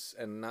teams,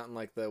 and not in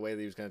like the way that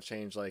he was going to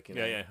change, like, you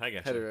know, I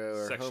guess hetero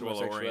or sexual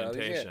homosexuality.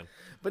 orientation. Yeah.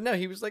 But no,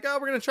 he was like, oh,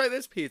 we're going to try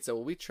this pizza.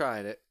 Well, we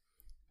tried it.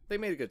 They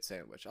made a good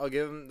sandwich. I'll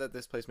give them that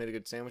this place made a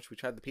good sandwich. We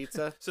tried the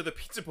pizza. So the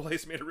pizza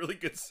place made a really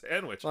good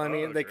sandwich. Well, I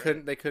mean, they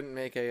couldn't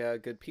make a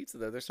good pizza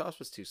though. Their sauce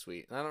was too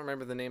sweet. And I don't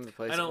remember the name of the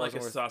place. I don't like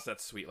a sauce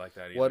that's sweet like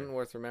that either. Wasn't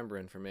worth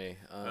remembering for me.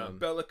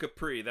 Bella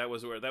Capri. That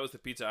was the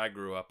pizza I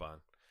grew up on.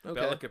 Okay.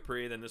 Bella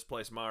Capri. Then this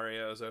place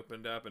Mario's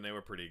opened up, and they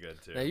were pretty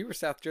good too. Now you were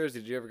South Jersey.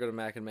 Did you ever go to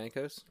Mac and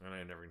Manco's? And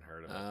I never even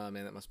heard of it. Oh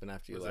man, that must have been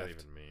after you left. left. What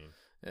does that even mean?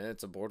 Yeah,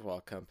 it's a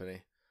boardwalk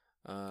company.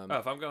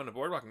 If I'm going to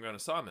Boardwalk, I'm going to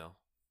Sawmill.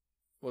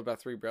 What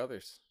about Three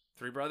Brothers?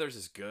 Three Brothers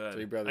is good.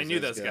 Three Brothers. I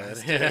knew those good.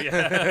 guys too.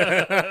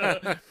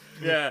 Yeah.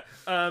 Yeah.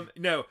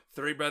 No,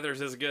 Three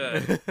Brothers is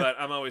good, but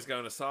I'm always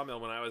going to Sawmill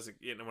when I was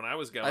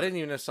going. I didn't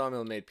even know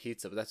Sawmill made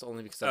pizza, but that's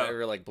only because I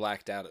ever like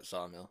blacked out at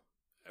Sawmill.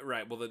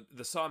 Right. Well,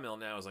 the Sawmill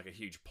now is like a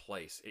huge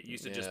place. It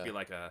used to just be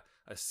like a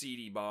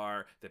seedy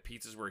bar. The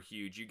pizzas were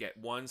huge. You get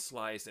one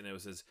slice, and it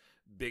was as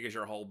big as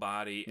your whole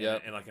body,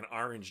 and like an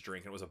orange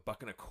drink, and it was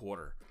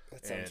 $1.25.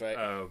 That sounds right.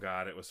 Oh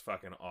god, it was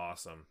fucking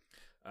awesome.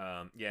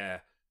 Yeah.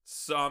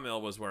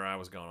 Sawmill was where I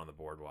was going on the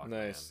boardwalk.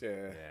 Nice,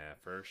 man. Yeah,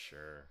 for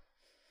sure.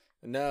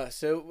 No,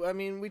 so I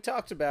mean, we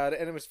talked about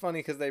it, and it was funny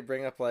because they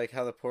bring up like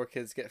how the poor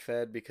kids get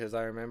fed. Because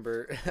I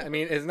remember, I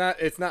mean,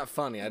 it's not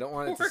funny. I don't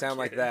want it to sound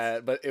like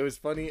that, but it was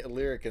funny a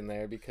lyric in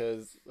there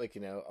because, like,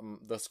 you know,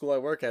 the school I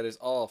work at is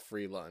all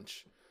free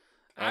lunch.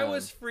 I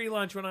was free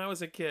lunch when I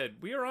was a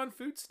kid. We were on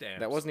food stamps.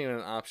 That wasn't even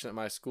an option at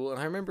my school,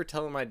 and I remember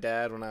telling my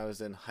dad when I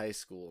was in high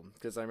school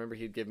because I remember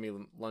he'd give me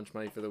lunch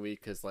money for the week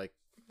because like.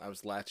 I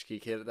was latchkey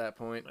kid at that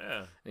point. Yeah.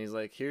 And he's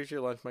like, here's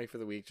your lunch money for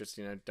the week. Just,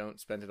 you know, don't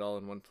spend it all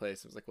in one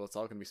place. I was like, well, it's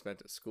all going to be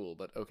spent at school,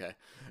 but okay.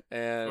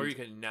 And or you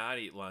can not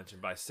eat lunch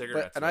and buy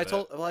cigarettes. And I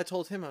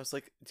told him, I was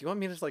like, do you want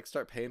me to like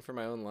start paying for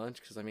my own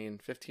lunch? Because I mean,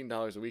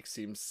 $15 a week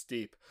seems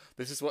steep.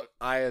 This is what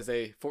I, as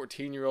a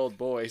 14-year-old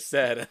boy,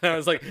 said. And I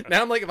was like,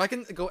 now I'm like, if I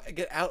can go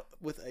get out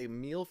with a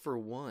meal for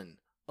one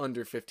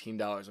under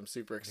 $15, I'm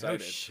super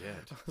excited. No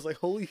shit. I was like,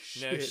 holy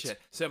shit. No shit.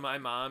 So my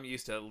mom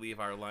used to leave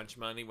our lunch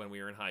money when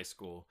we were in high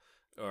school.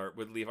 Or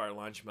would leave our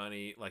lunch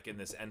money like in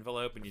this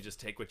envelope, and you just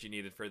take what you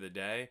needed for the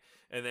day.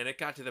 And then it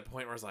got to the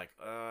point where I was like,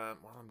 well,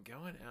 I'm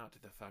going out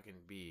to the fucking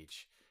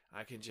beach.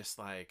 I can just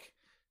like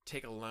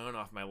take a loan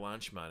off my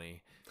lunch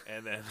money,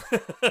 and then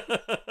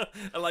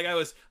like I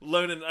was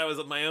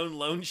my own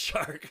loan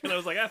shark, and I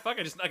was like, fuck,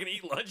 I'm just not gonna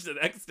eat lunch the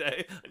next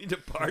day. I need to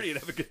party and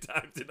have a good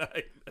time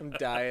tonight. I'm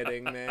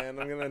dieting, man.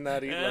 I'm gonna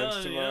not eat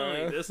lunch tomorrow.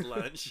 I'll eat this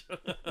lunch.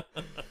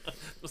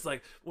 It's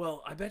like,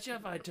 well, I bet you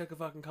if I took a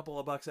fucking couple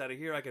of bucks out of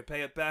here, I could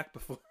pay it back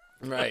before.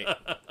 Right.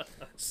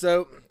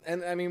 So,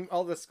 and I mean,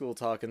 all the school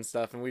talk and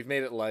stuff, and we've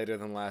made it lighter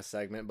than last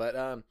segment,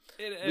 but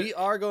we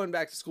are going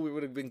back to school. We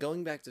would have been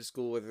going back to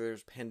school whether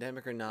there's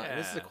pandemic or not. Yeah. And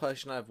this is a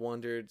question I've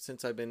wondered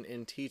since I've been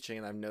in teaching,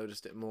 and I've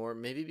noticed it more.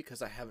 Maybe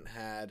because I haven't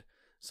had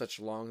such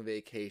long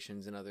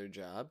vacations in other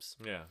jobs.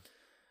 Yeah.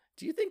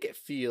 Do you think it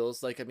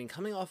feels like, I mean,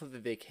 coming off of a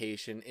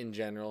vacation in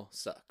general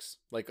sucks?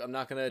 Like, I'm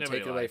not going to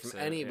take it away from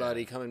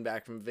anybody coming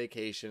back from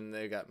vacation.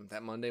 They got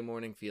that Monday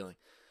morning feeling.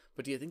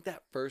 But do you think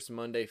that first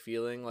Monday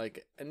feeling,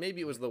 like, and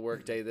maybe it was the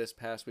work day this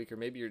past week, or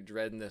maybe you're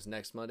dreading this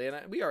next Monday,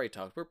 and we already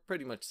talked, we're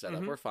pretty much set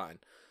up, we're fine.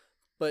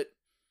 But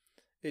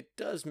it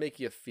does make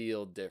you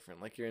feel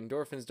different. Like, your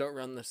endorphins don't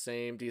run the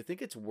same. Do you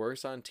think it's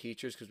worse on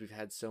teachers because we've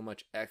had so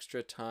much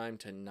extra time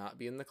to not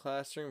be in the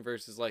classroom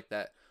versus, like,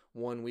 that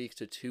 1 week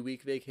to 2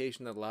 week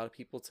vacation that a lot of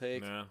people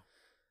take? No.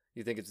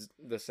 You think it's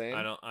the same?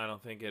 I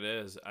don't think it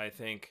is. I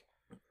think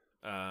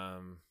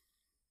the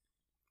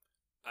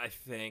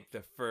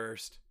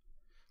first,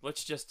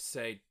 let's just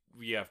say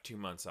we have 2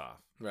 months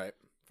off. Right.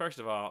 First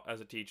of all,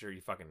 as a teacher,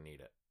 you fucking need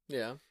it.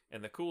 Yeah.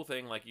 And the cool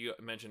thing, like you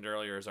mentioned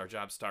earlier, is our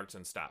job starts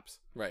and stops.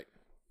 Right.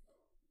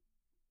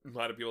 A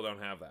lot of people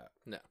don't have that.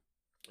 No.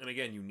 And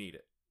again, you need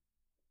it.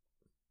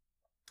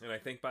 And I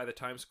think by the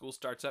time school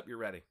starts up, you're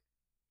ready.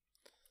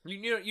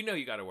 You know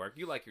you got to work.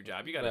 You like your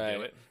job. You got to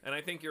do it. And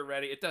I think you're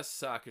ready. It does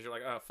suck because you're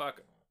like, oh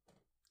fuck,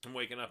 I'm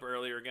waking up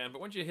earlier again.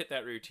 But once you hit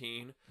that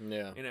routine,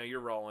 yeah, you know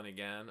you're rolling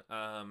again.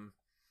 I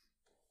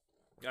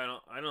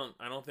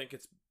don't think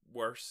it's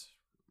worse.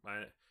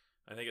 I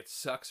think it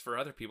sucks for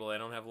other people that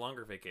don't have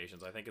longer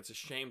vacations. I think it's a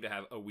shame to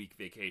have a week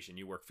vacation.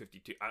 You work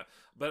 52.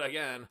 But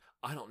again,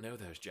 I don't know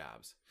those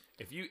jobs.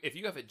 If you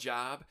have a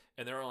job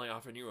and they're only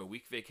offering you a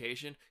week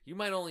vacation, you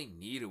might only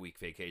need a week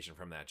vacation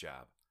from that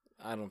job.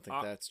 I don't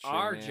think that's true.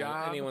 Our man.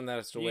 job, anyone that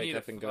has to wake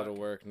up and go to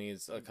work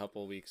needs a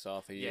couple weeks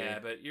off a year. Yeah,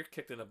 but you're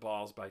kicked in the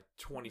balls by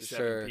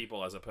 27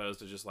 people as opposed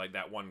to just like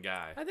that one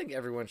guy. I think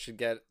everyone should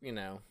get,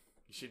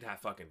 You should have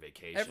fucking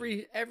vacation.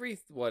 Every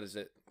what is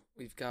it?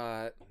 We've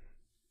got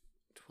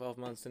 12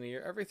 months in a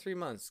year. Every 3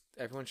 months,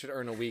 everyone should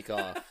earn a week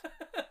off.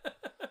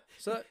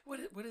 So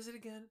what is it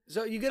again?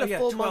 So you get a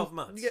full 12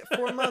 month. months. You get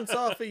 4 months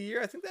off a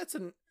year. I think that's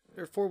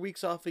or 4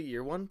 weeks off a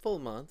year, 1 full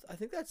month. I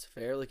think that's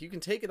fair. Like you can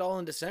take it all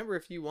in December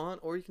if you want,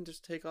 or you can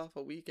just take off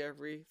a week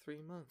every 3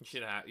 months.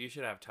 You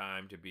should have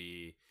time to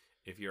be.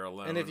 If you're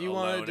alone, And if you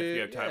want to if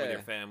you have time with yeah.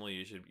 your family,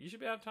 you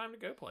should have time to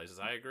go places.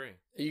 I agree.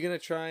 Are you gonna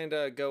try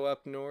and go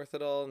up north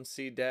at all and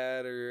see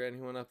Dad or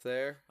anyone up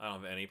there? I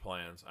don't have any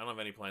plans. I don't have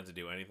any plans to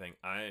do anything.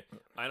 I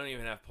don't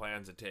even have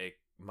plans to take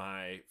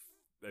my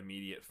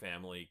immediate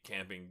family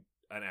camping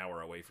an hour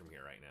away from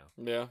here right now.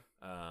 Yeah.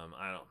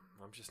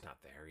 I'm just not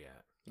there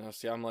yet. No,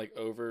 see, I'm like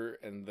over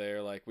and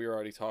there. Like we were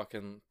already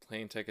talking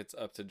plane tickets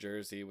up to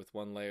Jersey with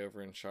one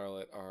layover in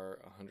Charlotte are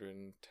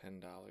 $110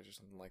 or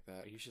something like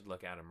that. You should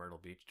look out of Myrtle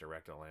Beach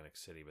direct to Atlantic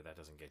City, but that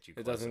doesn't get you.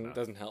 It close enough.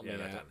 doesn't help me. Yeah,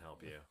 that out. doesn't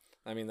help you.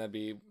 I mean,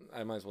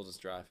 I might as well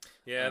just drive.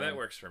 Yeah, that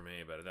works for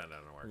me, but that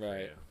doesn't work for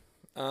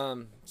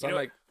you.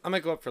 So I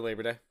might go up for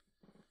Labor Day.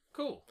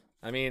 Cool.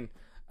 I mean,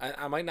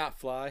 I might not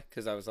fly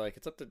because I was like,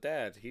 it's up to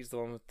Dad. He's the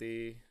one with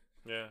the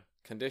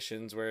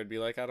conditions where it'd be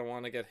like, I don't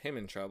want to get him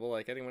in trouble.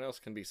 Like anyone else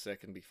can be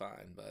sick and be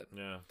fine, but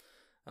yeah.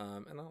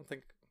 And I don't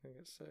think I'm gonna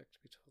get sick, to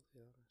be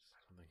totally honest.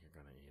 I don't think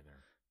you're gonna either.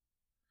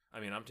 I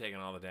mean, I'm taking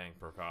all the dang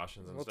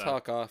precautions and We'll stuff.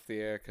 talk off the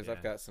air because I've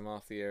Yeah. got some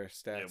off the air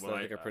stats that I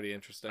think are pretty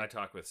interesting. I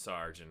talked with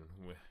Sarge and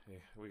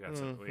we got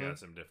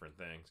some different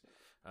things,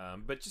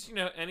 but just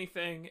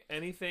anything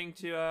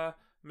to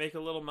make a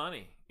little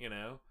money.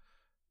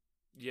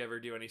 You ever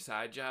do any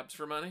side jobs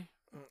for money?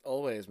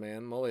 Always, man.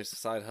 I'm always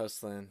side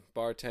hustling,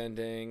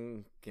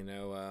 bartending.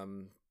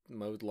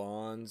 Mowed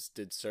lawns,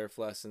 did surf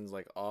lessons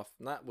like off,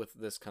 not with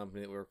this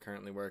company that we're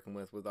currently working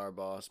with our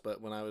boss,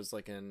 but when I was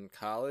like in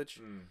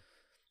college.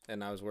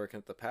 And I was working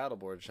at the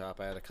paddleboard shop.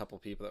 I had a couple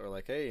people that were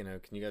like, "Hey,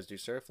 can you guys do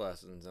surf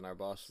lessons?" And our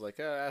boss was like,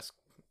 "Oh, ask,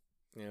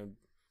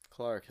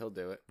 Clark, he'll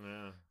do it."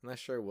 Yeah. And I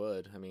sure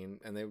would. I mean,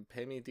 and they would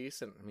pay me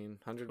decent. I mean,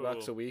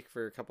 $100 Cool. a week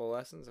for a couple of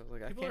lessons. I was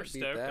like, People I are can't beat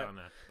stoked that. on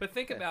that. But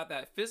think about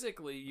that.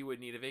 Physically, you would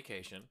need a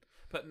vacation,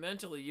 but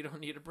mentally, you don't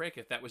need a break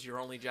if that was your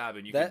only job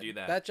and you could do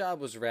that. That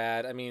job was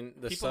rad. I mean,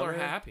 the People summer, are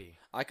happy.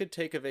 I could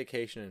take a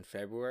vacation in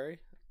February,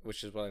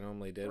 which is what I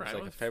normally did. It was Right, like it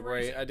in was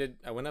February. freezing.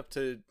 I went up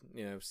to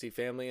see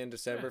family in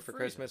December Yeah, for freezing.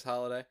 Christmas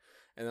holiday,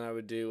 and then I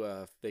would do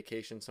a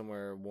vacation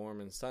somewhere warm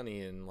and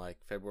sunny in like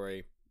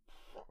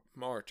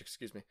March.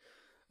 Excuse me.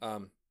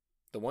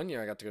 The one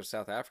year I got to go to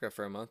South Africa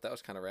for a month. That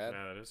was kind of rad.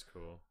 Yeah, that is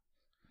cool.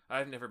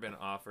 I've never been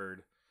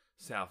offered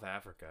South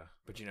Africa,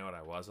 but you know what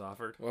I was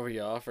offered? What were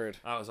you offered?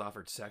 I was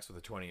offered sex with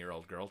a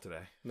 20-year-old girl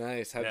today.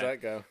 Nice. How'd Yeah.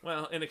 that go?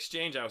 Well, in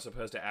exchange, I was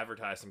supposed to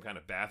advertise some kind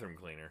of bathroom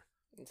cleaner.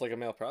 It's like a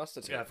male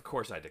prostitute. Yeah, of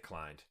course I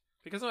declined.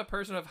 Because I'm a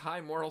person of high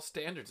moral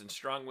standards and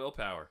strong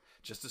willpower.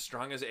 Just as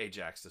strong as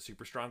Ajax, the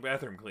super strong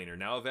bathroom cleaner.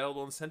 Now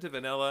available in scented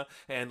vanilla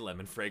and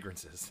lemon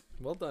fragrances.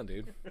 Well done,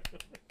 dude.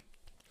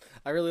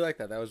 I really like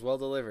that. That was well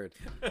delivered.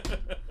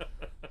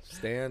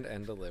 Stand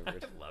and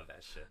delivered. I love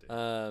that shit, dude.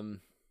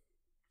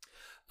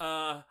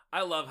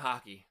 I love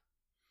hockey.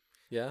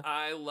 Yeah.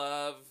 I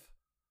love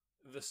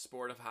the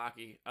sport of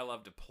hockey. I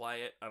love to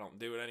play it. I don't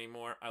do it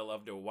anymore. I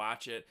love to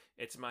watch it.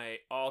 It's my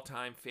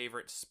all-time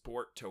favorite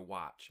sport to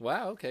watch.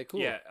 Wow. Okay.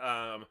 Cool. Yeah,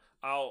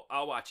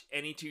 I'll watch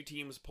any two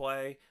teams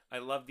play. I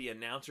love the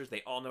announcers.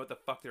 They all know what the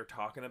fuck they're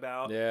talking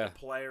about. Yeah. The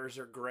players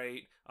are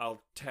great.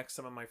 I'll text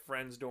some of my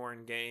friends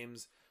during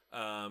games.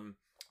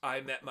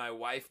 I met my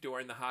wife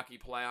during the hockey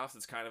playoffs.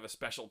 It's kind of a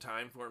special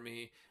time for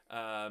me.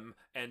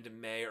 End of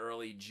May,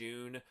 early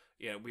June.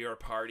 We were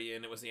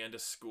partying. It was the end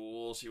of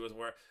school.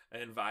 I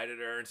invited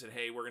her and said,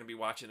 "Hey, we're going to be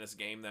watching this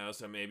game though,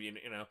 so maybe,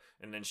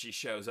 and then she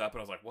shows up and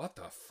I was like, "What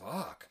the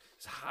fuck?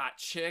 This hot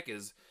chick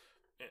is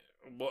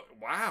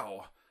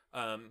wow."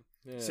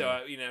 Yeah.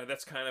 So,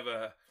 that's kind of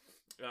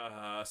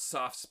a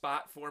soft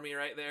spot for me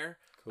right there.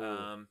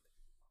 Cool.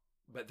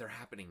 But they're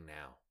happening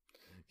now.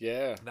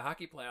 Yeah. The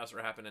hockey playoffs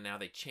are happening now.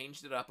 They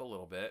changed it up a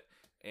little bit,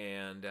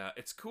 and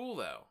it's cool,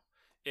 though.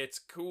 It's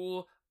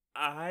cool.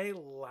 I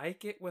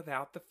like it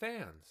without the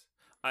fans.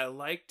 I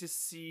like to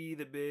see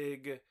the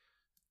big,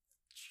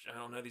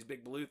 these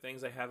big blue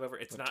things they have over.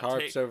 It's The not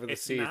tarps over the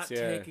it's seats, not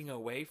yeah. taking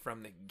away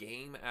from the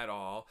game at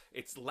all.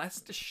 It's less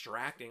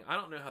distracting. I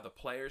don't know how the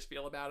players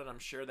feel about it. I'm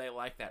sure they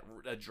like that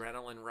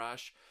adrenaline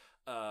rush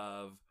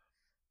of,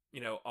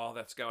 all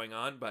that's going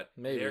on. But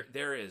Maybe.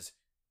 there is.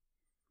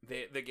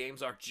 The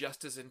games are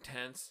just as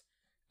intense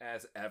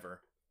as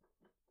ever.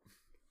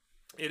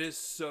 It is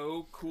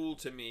so cool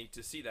to me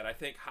to see that. I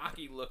think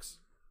hockey looks,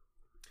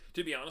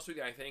 to be honest with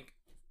you, I think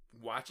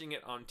watching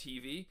it on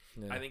TV,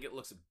 Yeah. I think it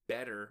looks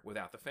better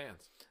without the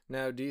fans.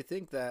 Now, do you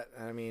think that,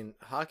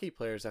 hockey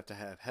players have to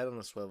have head on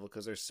a swivel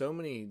because there's so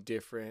many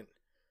different,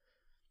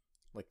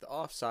 like the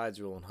offsides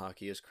rule in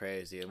hockey is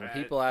crazy. And when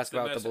people ask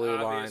about the blue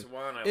line,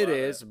 it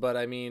is, but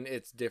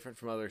it's different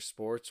from other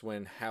sports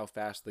when how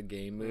fast the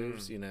game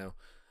moves,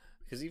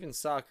 Because even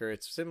soccer,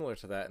 it's similar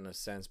to that in a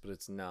sense, but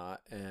it's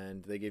not.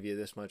 And they give you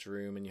this much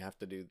room and you have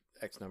to do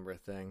X number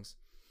of things.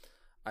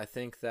 I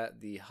think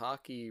that the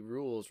hockey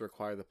rules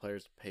require the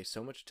players to pay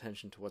so much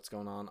attention to what's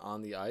going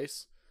on the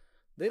ice.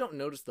 They don't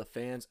notice the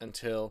fans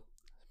until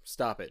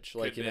stoppage.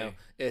 Like, Could you know,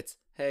 be. it's,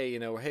 hey,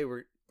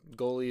 we're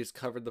goalie's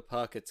covered the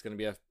puck. It's going to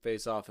be a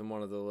face-off in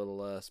one of the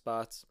little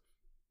spots.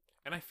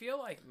 And I feel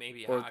like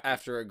maybe Or hockey,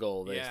 after a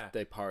goal, Yeah.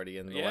 they party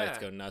and the Yeah. lights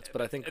go nuts.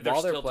 But I think they're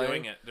while they're still playing,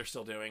 doing it. They're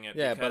still doing it.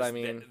 Yeah, but because I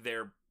mean-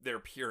 their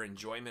pure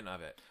enjoyment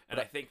of it, and But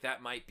I think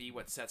that might be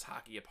what sets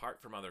hockey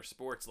apart from other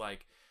sports.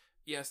 Like,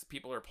 yes,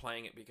 people are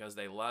playing it because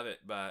they love it,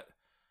 but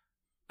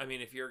I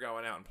mean, if you're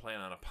going out and playing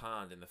on a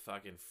pond in the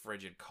fucking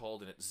frigid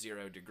cold and it's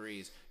 0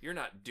 degrees, you're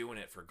not doing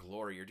it for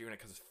glory. You're doing it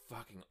because it's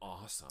fucking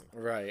awesome.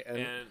 right.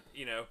 And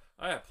you know,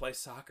 I play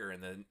soccer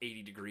in the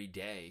 80-degree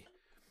day.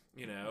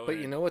 You know, But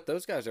you know what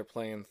those guys are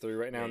playing through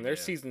right now, They and their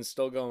do. season's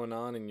still going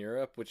on in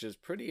Europe, which is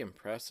pretty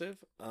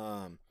impressive.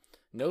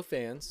 No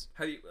fans.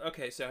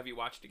 so have you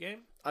watched a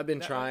game? I've been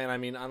That trying. I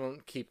mean, I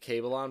don't keep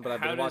cable on, but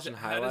I've been watching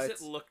How highlights.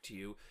 does it look to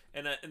you?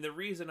 And the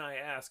reason I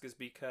ask is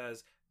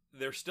because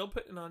they're still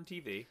putting it on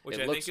TV, which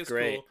It I looks think is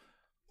great. cool.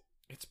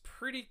 It's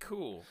pretty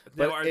cool.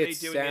 But Now, are they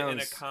it doing it in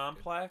a sounds-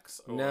 complex?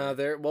 Or? No,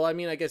 they're well. I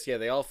mean, I guess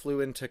they all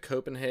flew into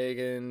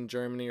Copenhagen,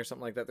 Germany, or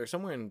something like that. They're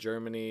somewhere in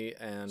Germany,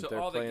 and So they're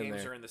all the playing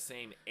games there. are in the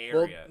same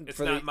area. It's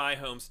for not the- my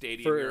home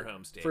stadium, for your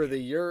home stadium. for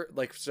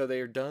the so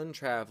they're done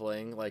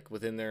traveling like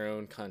within their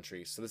own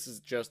country. So this is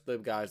just the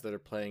guys that are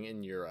playing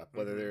in Europe,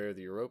 whether Mhm. they're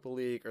the Europa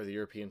League or the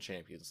European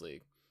Champions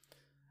League.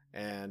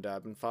 And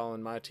I've been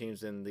following my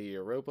teams in the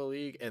Europa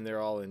League, and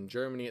they're all in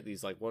Germany at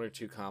these like 1 or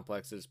 2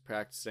 complexes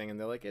practicing. And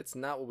they're like, it's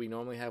not what we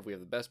normally have. We have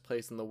the best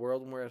place in the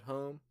world when we're at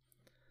home.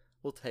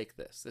 We'll take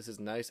this. This is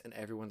nice, and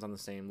everyone's on the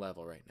same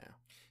level right now.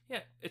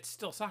 yeah, it's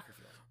still soccer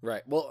field.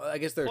 Right. Well, I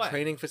guess they're Play.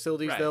 training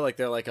facilities Right. though. Like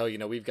they're like, oh,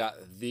 we've got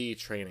the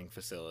training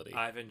facility.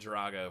 Ivan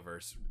Drago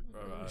versus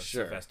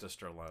Sure. Sylvester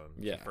Stallone.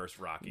 Yeah. The first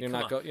Rocky. You're Come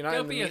not on. you're not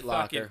Don't in the be a meat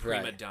locker, fucking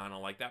prima right? donna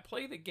like that.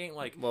 Play the game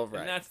like. Well,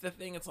 right. And that's the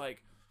thing. It's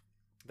like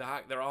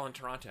they're all in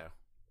Toronto.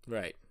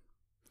 Right.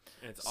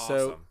 And it's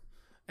So- awesome.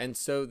 And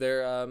so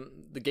they're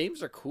the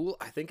games are cool.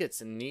 I think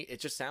it's neat. It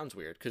just sounds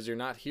weird because you're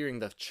not hearing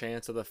the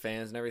chants of the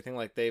fans and everything.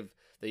 Like they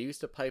used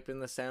to pipe in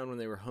the sound when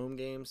they were home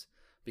games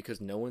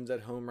because no one's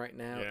at home right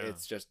now. Yeah.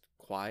 It's just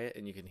quiet,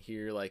 and you can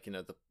hear like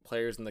the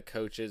players and the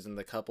coaches and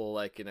the couple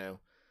like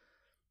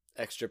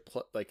extra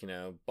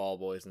ball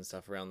boys and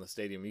stuff around the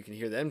stadium. You can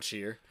hear them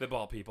cheer. The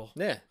ball people.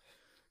 Yeah.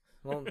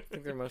 Well, I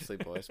think they're mostly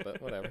boys,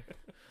 but whatever.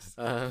 Just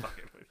Uh,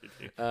 fucking with you,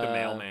 dude. The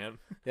mailman.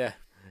 Yeah,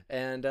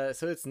 and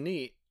so it's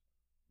neat,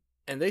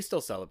 and they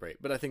still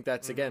celebrate. But I think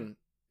that's Mhm. again,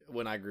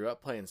 when I grew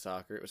up playing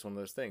soccer, it was one of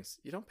those things.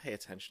 You don't pay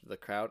attention to the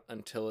crowd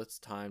until it's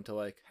time to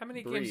like. How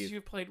many breathe. games have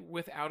you played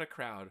without a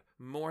crowd?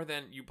 More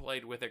than you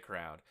played with a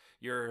crowd.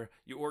 You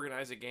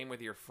organize a game with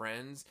your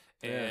friends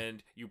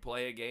and you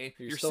play a game.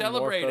 You're You're still more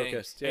celebrating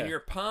focused, yeah. and you're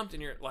pumped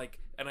and you're like,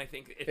 and I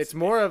think It's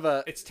more of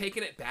a. it's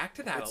taking it back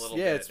to that a It's- little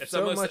yeah, bit. it's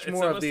so almost- much it's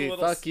more of almost a the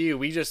little fuck you.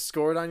 We just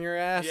scored on your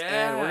ass,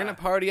 and we're Yeah. gonna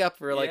party up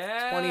for like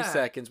Yeah. 20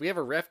 seconds. We have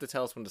a ref to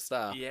tell us when to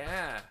stop.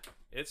 Yeah,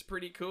 it's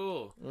pretty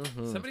cool.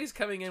 Mhm. Somebody's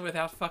coming in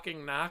without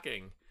fucking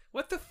knocking.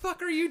 What the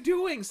fuck are you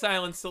doing,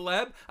 silent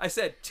celeb? I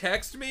said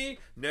text me,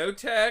 no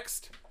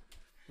text.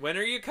 When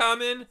are you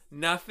coming?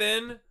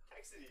 Nothing.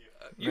 Texted you.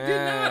 You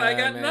did not. I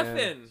got Man.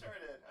 nothing. Sure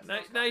did. I said I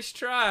was Nice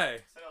try.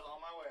 said I was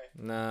on my way.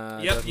 Nah.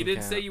 it Yep, doesn't you did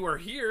count. say you were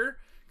here,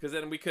 because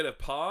then we could have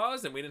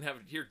paused and we didn't have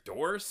to hear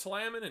doors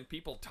slamming and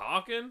people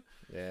talking.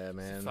 Yeah,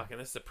 man.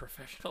 This is a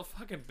professional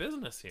fucking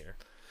business here.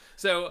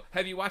 So,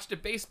 have you watched a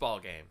baseball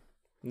game?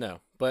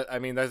 No, but I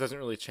mean that doesn't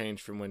really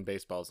change from when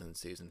baseball's in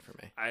season for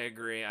me. I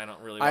agree. I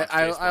don't really I watch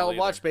baseball I'll either.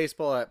 watch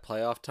baseball at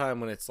playoff time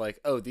when it's like,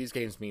 oh, these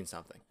games mean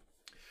something.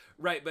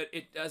 Right, but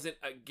it doesn't,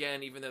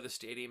 again, even though the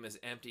stadium is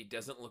empty,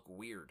 doesn't look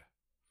weird.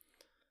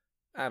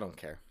 I don't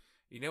care.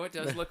 You know what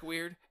does look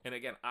weird? And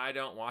again, I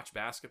don't watch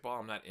basketball.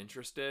 I'm not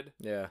interested.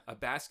 Yeah. A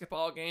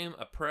basketball game,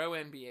 a pro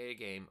NBA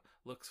game,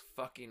 looks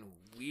fucking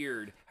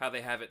weird how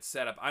they have it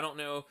set up. I don't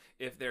know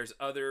if there's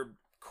other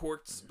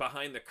courts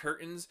behind the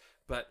curtains,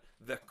 but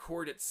the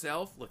court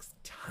itself looks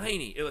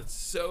tiny. It looks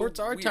so Courts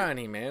are weird.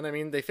 tiny, man. I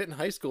mean, they fit in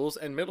high schools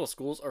and middle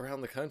schools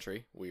around the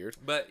country. Weird.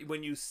 But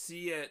when you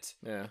see it,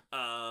 Yeah.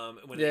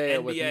 when Yeah,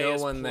 the with NBA no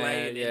is one there,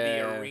 playing in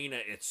yeah. the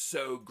arena, it's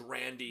so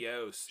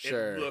grandiose.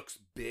 Sure. It looks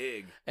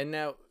big. And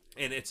now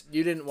And it's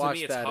you didn't watch to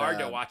me, it's that. hard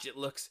to watch. It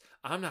looks.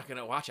 I'm not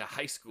gonna watch a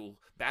high school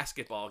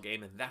basketball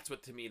game, and that's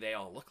what to me they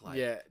all look like.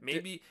 Yeah,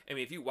 maybe. I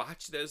mean, if you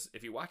watch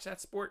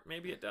that sport,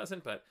 maybe it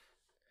doesn't, but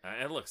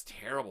it looks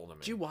terrible to me.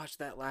 Did you watch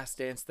that Last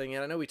Dance thing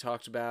yet? I know we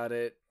talked about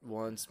it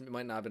once. It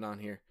might not have been on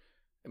here.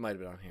 It might have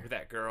been on here.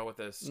 That girl with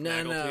the No,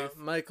 snaggletooth?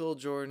 Michael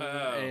Jordan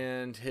Oh.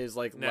 and his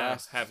like No,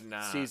 last have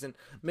not. season.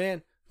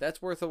 Man,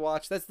 that's worth a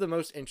watch. That's the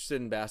most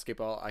interested in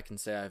basketball I can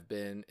say I've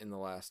been in the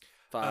last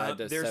 5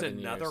 to There's 7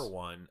 another years.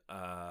 one,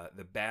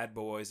 the Bad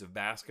Boys of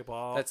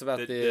Basketball. That's about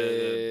the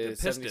Pistons.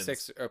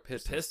 76 or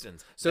Pistons.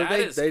 Pistons. So That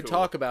is they cool.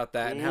 talk about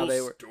that and how they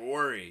Cool were,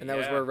 story, and that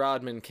was yeah. where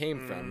Rodman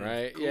came from,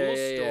 right? Cool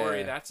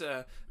story.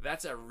 Yeah.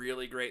 That's a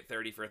really great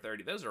 30 for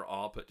 30. Those are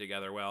all put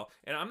together well.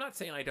 And I'm not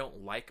saying I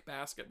don't like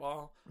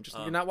basketball. Just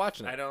you're not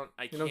watching it.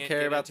 I You don't can't care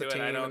get about into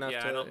the it. I team don't. enough Yeah,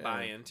 to- I don't yeah.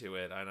 buy into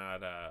it. I'm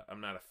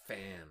not a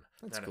fan.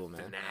 That's not cool, a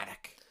man.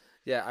 fanatic.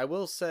 Yeah, I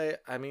will say,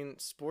 I mean,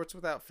 sports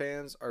without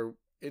fans are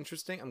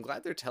interesting. I'm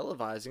glad they're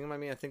televising them. I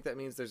mean, I think that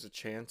means there's a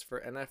chance for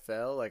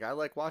NFL. Like, I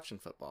like watching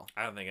football.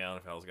 I don't think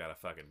NFL's got a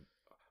fucking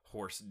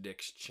horse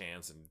dick's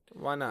chance, and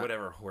Why not?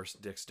 whatever horse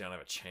dicks don't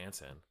have a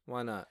chance in.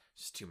 Why not?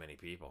 Just too many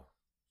people.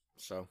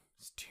 So,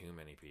 It's too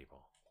many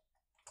people.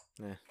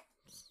 yeah.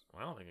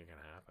 Well, I don't think it can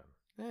happen.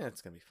 Yeah,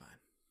 it's going to be fine.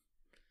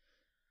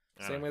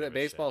 I Same don't way give that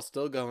a shit. baseball's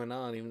still going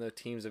on, even though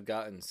teams have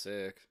gotten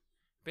sick.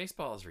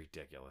 Baseball is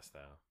ridiculous,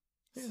 though.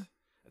 Yeah.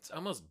 It's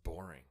almost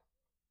boring.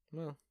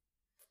 Well,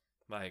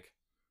 Like,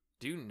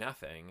 do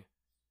nothing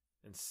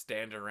and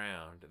stand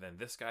around, and then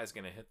this guy's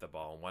going to hit the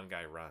ball, and one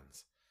guy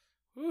runs.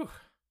 Whew.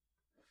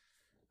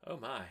 Oh,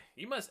 my.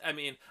 You must, I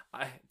mean,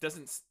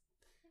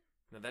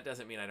 no, that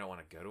doesn't mean I don't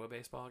want to go to a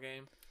baseball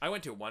game. I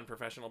went to one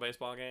professional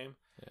baseball game,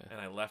 yeah. and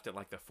I left at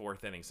like the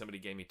 4th inning. Somebody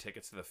gave me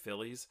tickets to the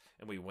Phillies,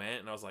 and we went,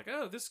 and I was like,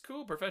 oh, this is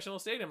cool, professional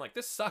stadium. Like,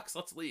 this sucks.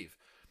 Let's leave.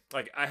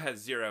 Like, I had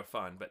zero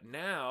fun. But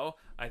now,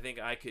 I think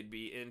I could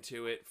be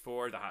into it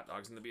for the hot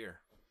dogs and the beer.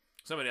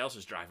 Somebody else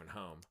is driving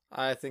home.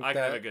 I think I that,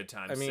 can have a good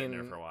time sitting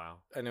there for a while.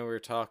 I know we were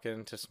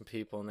talking to some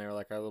people, and they were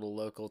like, our little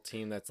local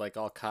team that's like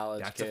all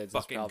college That's a kids is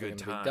fucking probably good going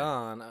to time. be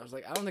gone. I was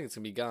like, I don't think it's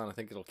going to be gone. I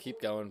think it'll keep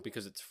going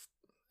because it's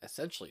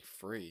essentially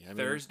free. I mean,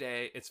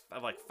 Thursday, it's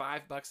like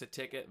 $5 a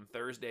ticket, and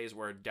Thursdays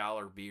were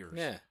 $1 beers.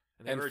 yeah.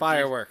 they And were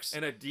fireworks.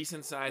 and a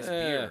decent sized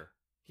Yeah. beer.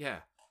 Yeah,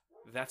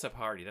 that's a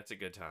party. That's a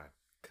good time.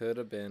 Could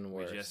have been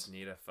worse. We just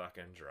need a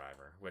fucking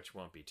driver, which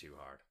won't be too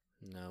hard.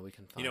 No, we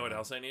can find You know what one.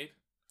 else I need?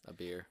 A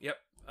beer. Yep.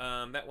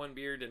 That one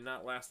beer did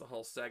not last the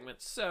whole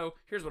segment. So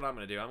here's what I'm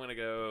going to do. I'm going to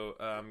go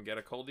get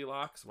a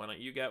Goldilocks. Why don't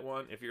you get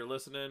one? If you're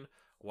listening,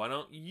 why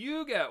don't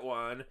you get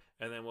one?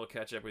 And then we'll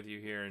catch up with you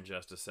here in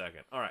just a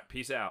second. All right.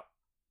 Peace out.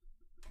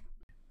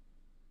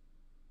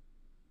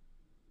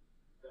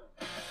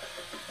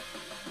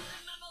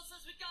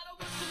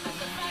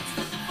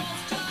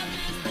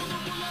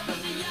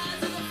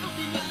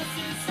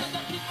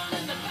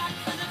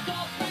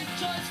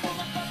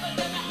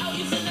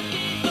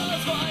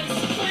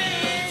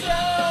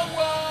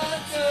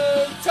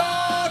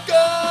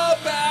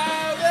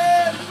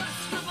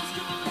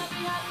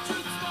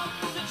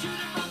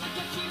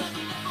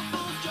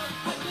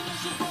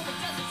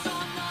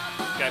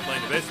 Guy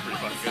playing the bass is pretty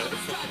fucking good.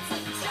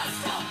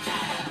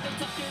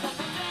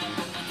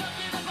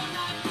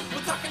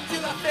 We're talking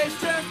till our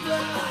face turns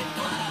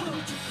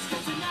blind.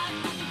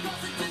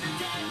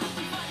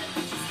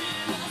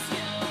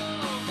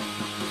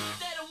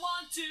 They don't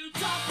want to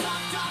talk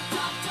about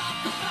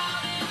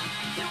it.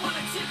 They want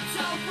to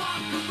tiptoe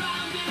walk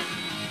around it.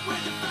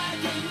 Where the flag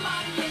and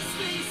money is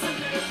facing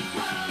it.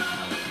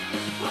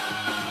 Whoa.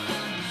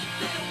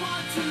 They don't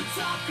want to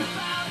talk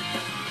about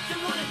it. They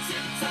want to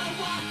tiptoe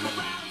walk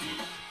around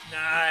it.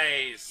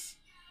 Nice.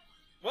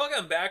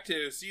 Welcome back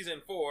to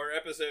season 4,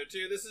 episode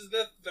 2. This is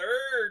the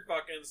third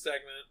fucking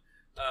segment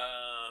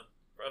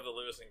of the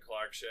Lewis and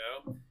Clark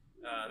show.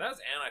 That was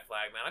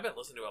Anti-Flag, man. I've been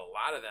listening to a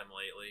lot of them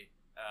lately.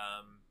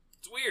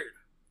 It's weird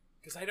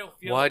because I don't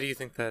feel. Why do you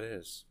think that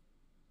is?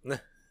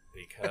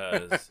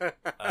 Because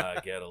I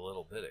get a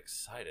little bit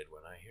excited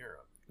when I hear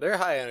them. They're a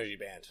high energy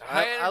band.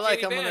 High I like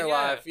energy them when band, they're yeah.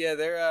 live.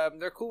 Yeah,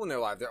 they're cool when they're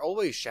live. They're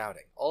always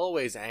shouting,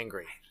 always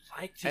angry,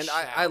 Like to and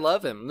shout. I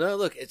love them. No,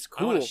 look, it's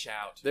I want cool. to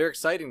shout. They're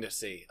exciting to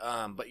see.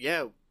 But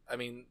yeah, I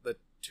mean, the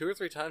 2 or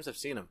 3 times I've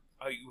seen them.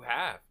 Oh, you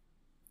have.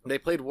 They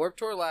played Warped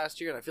Tour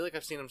last year, and I feel like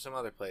I've seen them some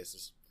other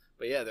places.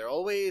 But yeah, they're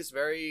always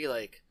very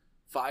like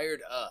fired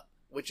up,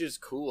 which is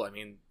cool. I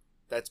mean,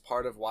 that's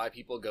part of why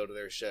people go to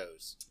their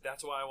shows.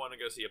 That's why I want to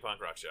go see a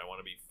punk rock show. I want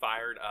to be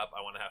fired up.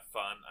 I want to have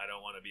fun. I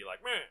don't want to be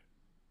like,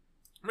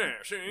 meh,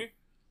 see?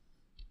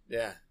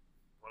 Yeah,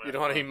 Wanna you have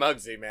don't want to fun.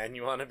 be Muggsy, man.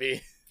 You want to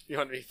be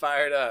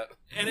fired up.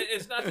 And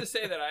it's not to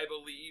say that I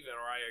believe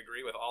or I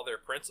agree with all their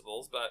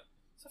principles, but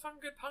it's a fucking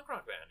good punk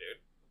rock band,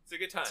 dude. It's a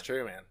good time. It's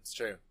true, man. It's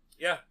true.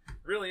 Yeah,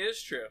 really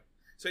is true.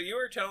 So you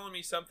were telling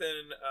me something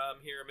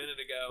here a minute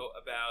ago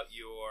about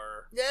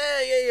your...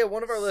 Yeah.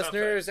 One of our Something.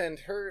 listeners and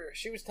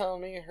she was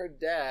telling me her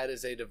dad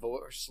is a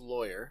divorce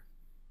lawyer.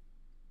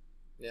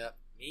 Yeah.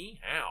 Me?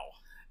 How?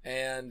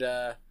 And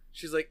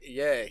she's like,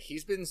 yeah,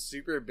 he's been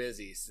super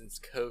busy since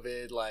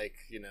COVID, like,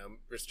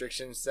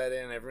 restrictions set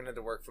in. Everyone had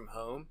to work from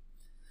home.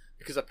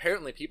 Because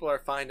apparently people are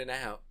finding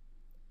out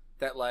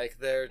that, like,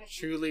 they're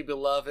truly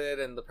beloved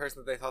and the person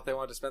that they thought they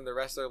wanted to spend the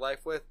rest of their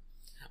life with,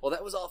 well,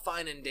 that was all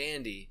fine and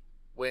dandy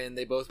when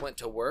they both went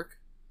to work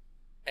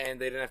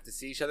and they didn't have to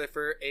see each other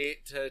for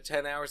 8 to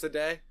 10 hours a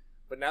day.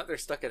 But now they're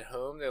stuck at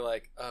home. They're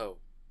like, oh,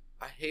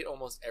 I hate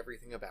almost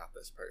everything about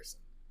this person.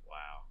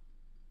 Wow.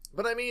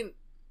 But I mean,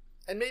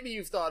 and maybe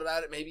you've thought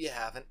about it, maybe you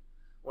haven't.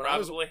 When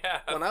Probably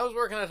have. when I was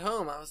working at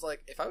home, I was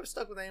like, if I was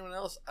stuck with anyone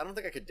else, I don't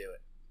think I could do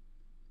it.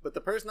 But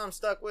the person I'm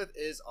stuck with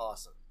is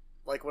awesome.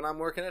 Like when I'm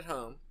working at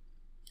home.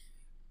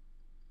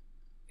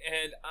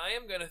 And I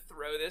am going to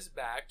throw this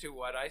back to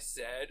what I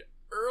said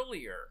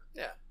earlier.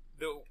 Yeah.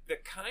 The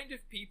kind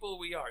of people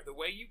we are, the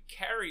way you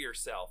carry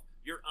yourself,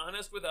 you're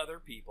honest with other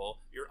people,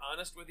 you're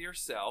honest with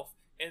yourself,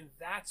 and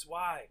that's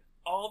why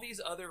all these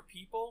other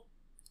people,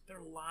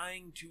 they're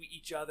lying to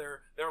each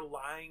other, they're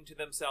lying to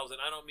themselves, and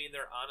I don't mean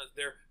they're honest,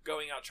 they're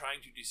going out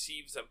trying to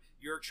deceive some.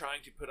 You're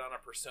trying to put on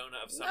a persona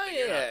of something.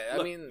 You're not. I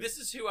Look, mean, this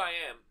is who I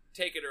am.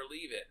 Take it or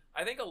leave it.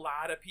 I think a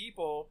lot of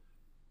people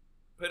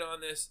put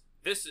on this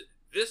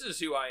is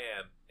who I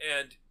am,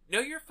 and no,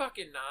 you're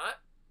fucking not.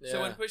 yeah.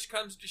 So when push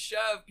comes to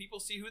shove, people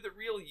see who the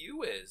real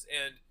you is,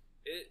 and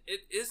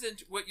it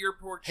isn't what you're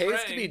portraying.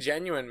 pays to be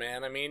genuine,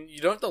 man. I mean, you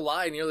don't have to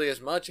lie nearly as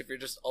much if you're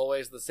just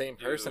always the same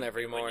person Dude,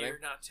 every when morning. you're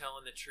not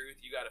telling the truth,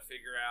 you got to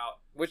figure out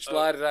Which Oh,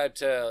 lie did I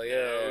tell?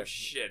 Yeah. oh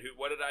shit,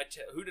 who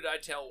did I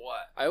tell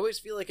what? I always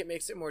feel like it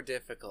makes it more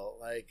difficult.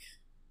 Like,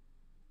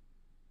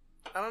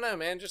 I don't know,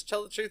 man. Just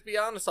tell the truth, be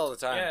honest all the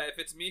time. Yeah, if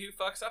it's me who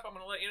fucks up, I'm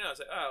gonna let you know.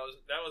 Say,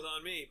 that was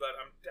on me, but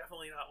I'm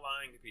definitely not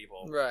lying to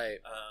people. Right.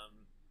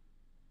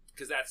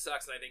 Because that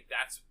sucks, and I think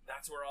that's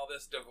where all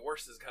this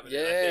divorce is coming in.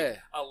 I Yeah. think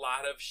a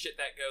lot of shit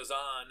that goes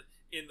on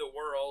in the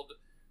world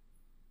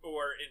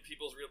or in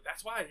people's real.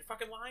 That's why you're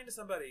fucking lying to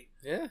somebody.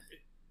 Yeah.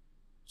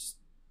 Just,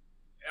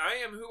 I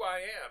am who I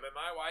am, and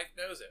my wife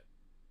knows it.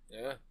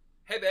 Yeah.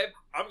 Hey, babe,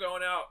 I'm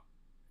going out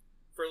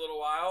for a little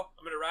while.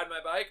 I'm gonna ride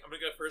my bike. I'm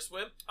gonna go for a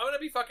swim. I'm gonna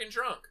be fucking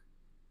drunk.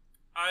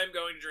 I'm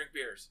going to drink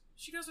beers.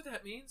 She knows what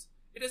that means.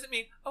 It doesn't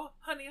mean, oh,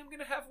 honey, I'm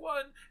gonna have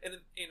one, and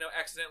then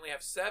accidentally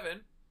have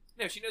 7.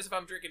 No, she knows if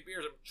I'm drinking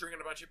beers, I'm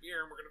drinking a bunch of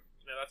beer, and we're gonna,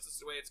 that's just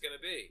the way it's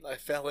gonna be. I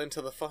fell into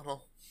the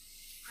funnel.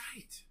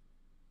 Right.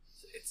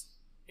 It's,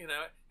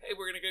 hey,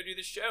 we're gonna go do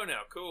the show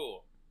now.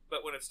 Cool.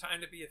 But when it's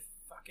time to be a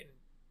fucking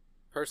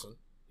Person.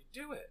 you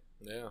do it.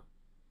 Yeah.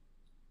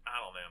 I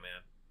don't know,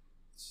 man.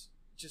 It's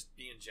just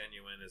being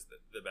genuine is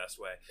the best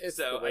way. It's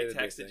so the way I to do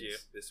texted you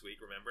things. this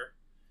week, remember?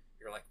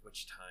 You're like,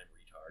 which time,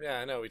 retard? Yeah,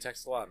 I know. We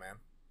text a lot, man.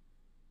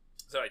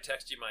 So I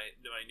texted you my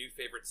new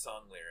favorite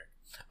song lyric.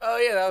 Oh,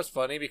 yeah, that was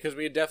funny because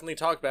we had definitely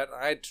talked about it.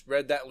 I had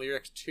read that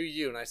lyric to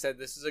you, and I said,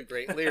 this is a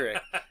great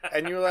lyric.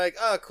 And you were like,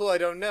 oh, cool, I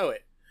don't know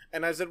it.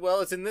 And I said, well,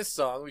 it's in this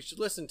song. We should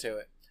listen to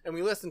it. And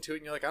we listened to it,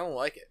 and you're like, I don't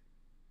like it.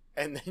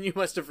 And then you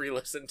must have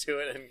re-listened to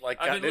it and, like,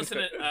 I've gotten been into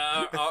listening.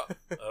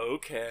 it.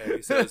 Okay.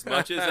 So as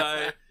much as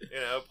I,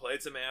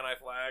 played some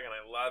Anti-Flag and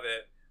I love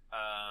it,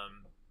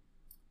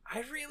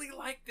 I really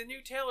like the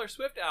new Taylor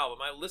Swift album.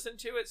 I listen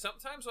to it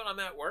sometimes when I'm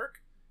at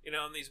work.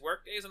 On these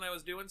work days when I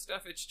was doing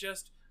stuff, it's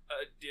just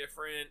a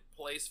different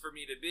place for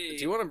me to be.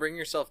 Do you want to bring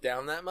yourself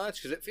down that much?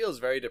 Because it feels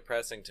very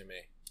depressing to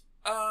me.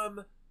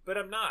 But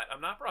I'm not.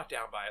 I'm not brought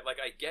down by it. Like,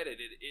 I get it.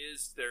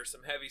 There's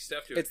some heavy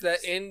stuff to it. It's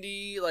that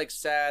indie, like,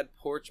 sad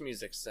porch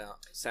music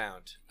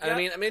sound. Yeah. I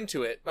mean, I'm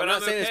into it. But I'm not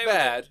I'm saying okay it's with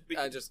bad.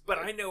 it, but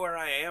I know where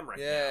I am right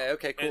now. Yeah,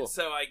 okay, cool. And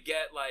so I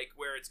get, like,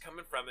 where it's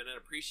coming from and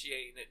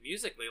appreciating it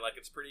musically. Like,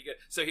 it's pretty good.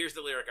 So here's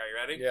the lyric. Are you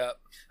ready? Yeah.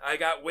 I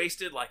got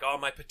wasted like all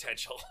my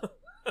potential.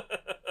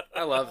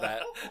 I love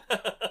that.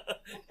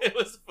 It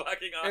was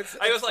fucking awesome.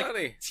 I was funny.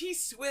 like, T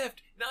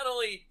Swift, not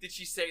only did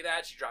she say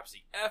that, she drops the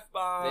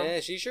F-bomb.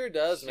 Yeah, she sure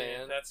does,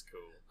 man. That's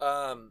cool.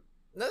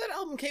 No, that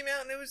album came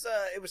out and it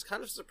was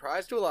kind of a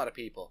surprise to a lot of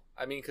people.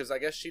 I mean, because I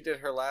guess she did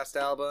her last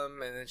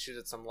album and then she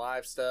did some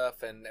live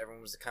stuff and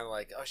everyone was kind of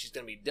like, oh, she's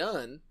gonna be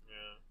done.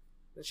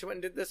 Yeah. And she went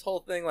and did this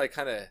whole thing, like,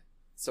 kind of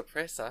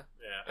suppressa.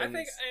 Yeah, And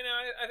I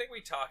think we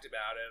talked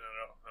about it.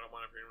 I don't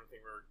want everyone to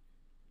think we're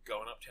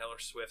going up Taylor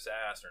Swift's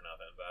ass or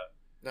nothing, but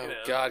Oh,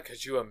 God,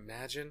 could you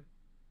imagine?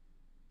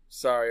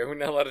 Sorry, are we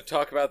not allowed to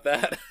talk about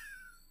that?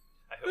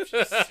 I hope she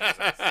sees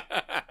us.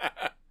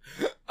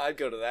 I'd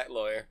go to that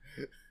lawyer.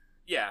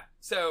 Yeah.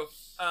 So,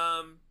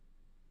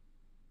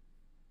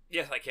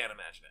 yes, I can't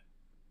imagine it.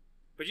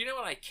 But you know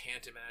what I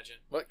can't imagine?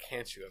 What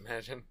can't you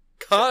imagine?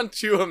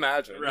 Can't you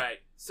imagine? Right.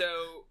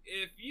 So,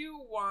 if you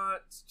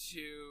want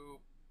to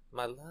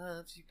My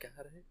love, you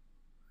got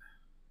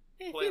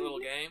it. play a little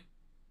game,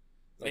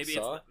 Like maybe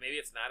Saw?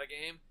 it's not a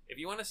game. If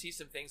you want to see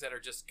some things that are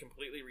just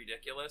completely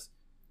ridiculous,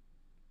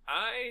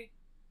 I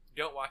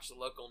don't watch the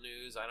local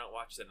news. I don't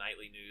watch the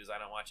nightly news. I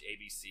don't watch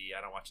ABC.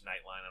 I don't watch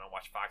Nightline. I don't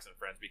watch Fox and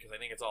Friends because I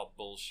think it's all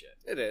bullshit.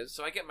 It is.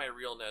 So I get my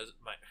real news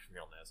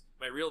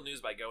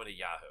by going to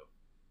Yahoo.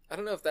 I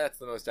don't know if that's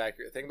the most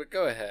accurate thing, but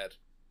go ahead.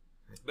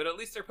 But at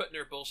least they're putting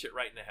their bullshit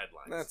right in the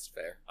headlines. That's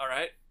fair. All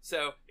right.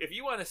 So if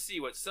you want to see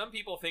what some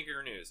people think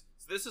are news,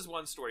 so this is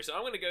one story. So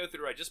I'm going to go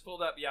through. I just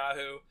pulled up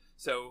Yahoo.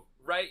 So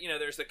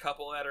there's the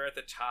couple that are at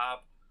the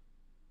top.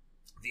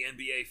 The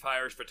NBA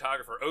fires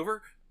photographer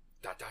over. ...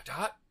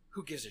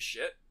 Who gives a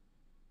shit?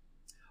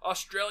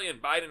 Australian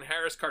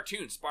Biden-Harris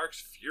cartoon sparks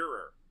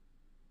furor.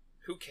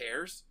 Who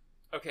cares?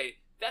 Okay,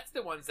 that's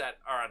the ones that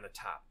are on the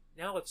top.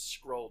 Now let's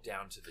scroll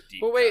down to the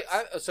deep. But wait,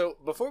 cuts. so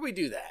before we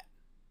do that,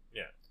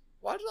 Yeah.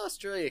 why does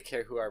Australia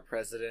care who our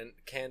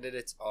president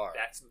candidates are?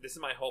 This is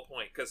my whole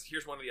point, because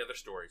here's one of the other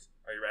stories.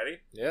 Are you ready?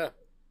 Yeah.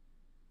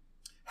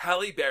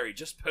 Halle Berry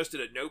just posted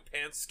a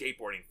no-pants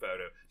skateboarding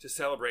photo to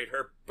celebrate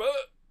her,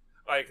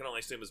 I can only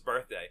assume his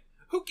birthday.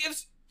 Who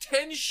gives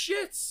 10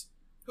 shits?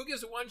 Who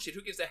gives one shit?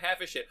 Who gives a half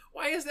a shit?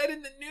 Why is that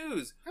in the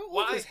news? How old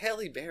Why? is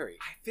Halle Berry?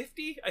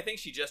 50? I think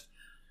she just...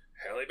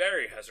 Halle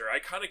Berry has her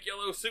iconic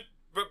yellow suit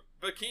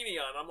bikini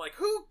on. I'm like,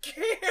 who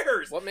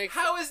cares? What makes...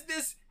 How is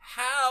this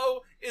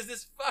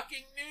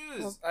fucking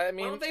news? Well, I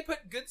mean, why don't they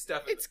put good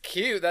stuff in it's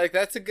cute. Like,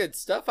 that's a good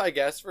stuff, I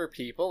guess, for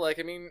people. Like,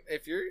 I mean,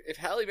 if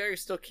Halle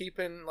Berry's still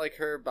keeping, like,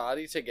 her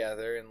body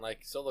together and, like,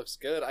 still looks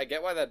good, I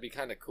get why that'd be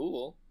kind of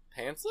cool.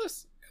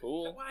 Pantsless?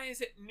 Cool. Why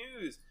is it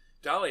news?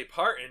 Dolly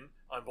Parton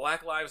on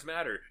Black Lives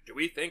Matter. Do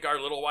we think our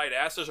little white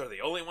asses are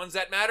the only ones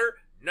that matter?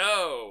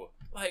 No.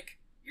 Like,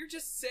 you're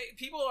just saying...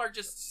 People are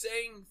just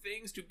saying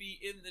things to be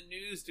in the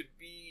news, to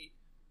be...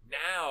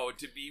 now,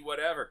 to be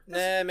whatever.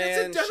 Nah,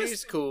 man, the dumbest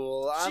she's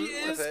cool. I'm She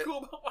with is it.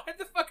 cool, but why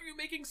the fuck are you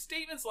making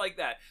statements like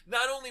that?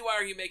 Not only why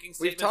are you making We've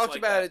statements talked like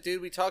about that, it,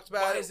 dude. We talked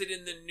about why it. is it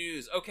in the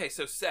news? Okay,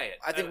 so say it.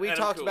 I think we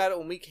talked about it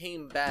when we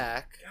came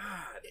back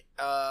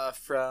God.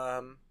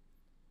 from...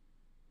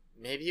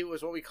 Maybe it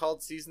was what we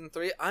called season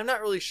 3. I'm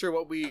not really sure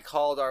what we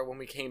called our when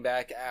we came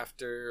back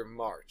after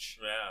March.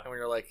 Yeah. And we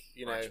were like,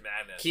 you know, March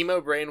Madness.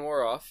 chemo brain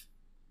wore off.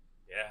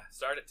 Yeah,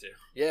 started to.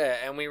 Yeah,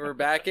 and we were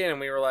back in,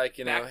 and we were like,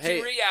 you know, Back hey,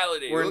 to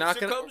reality. we're Oops, not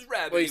here gonna- comes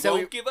Rabbit. Well, you He said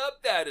won't we- give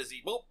up that, is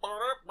he?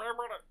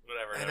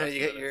 Whatever. I know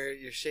you got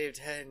your shaved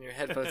head and your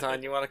headphones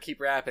on. You want to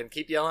keep rapping,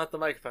 keep yelling at the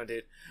microphone,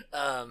 dude.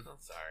 I'm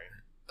sorry.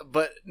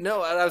 But no,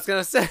 what I was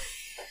gonna say.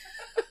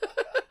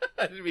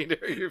 I didn't mean to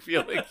hurt your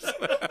feelings.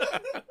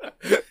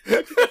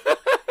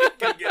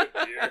 Go get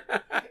a beer.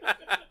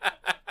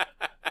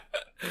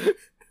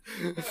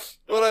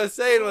 What I was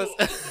saying was,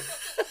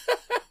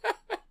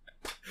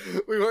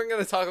 we weren't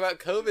going to talk about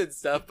COVID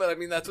stuff, but I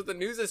mean, that's what the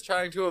news is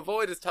trying to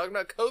avoid, is talking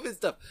about COVID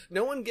stuff.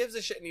 No one gives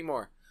a shit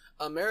anymore.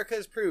 America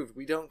has proved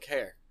we don't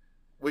care,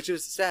 which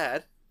is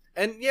sad.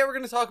 And yeah, we're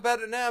going to talk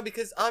about it now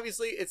because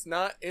obviously it's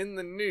not in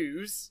the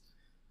news.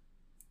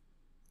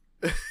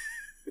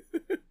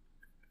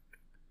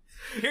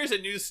 Here's a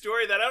news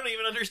story that I don't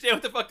even understand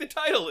what the fuck the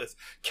title is.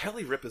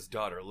 Kelly Ripa's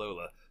daughter,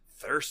 Lola,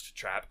 thirst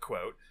trap,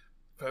 quote,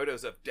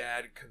 photos of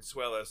dad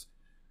Consuelos,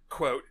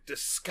 quote,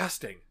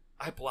 disgusting.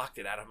 I blocked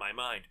it out of my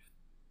mind.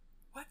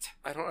 What?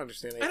 I don't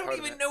understand. I don't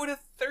even know what a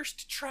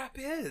thirst trap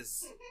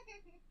is.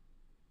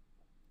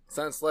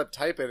 Silent Celeb,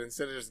 type it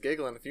instead of just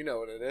giggling if you know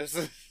what it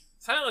is.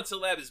 Silent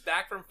Celeb is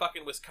back from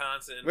fucking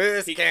Wisconsin.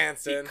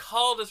 Wisconsin. He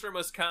called us from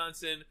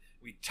Wisconsin.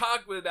 We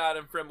talked about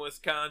him from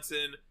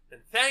Wisconsin.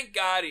 And thank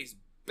God he's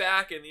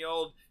back in the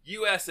old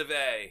US of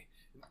A.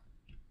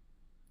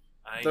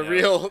 The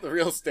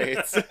real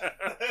states.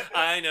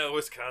 I know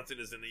Wisconsin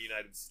is in the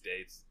United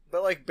States.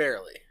 But like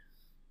barely.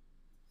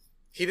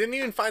 He didn't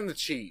even find the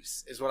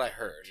cheese, is what I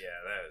heard.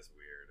 Yeah, that is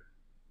weird.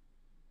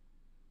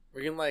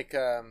 We're in like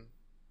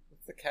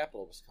what's the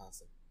capital of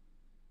Wisconsin?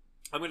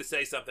 I'm going to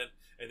say something,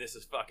 and this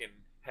is fucking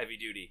heavy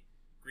duty.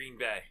 Green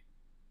Bay.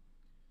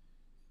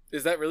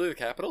 Is that really the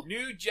capital?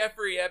 New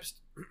Jeffrey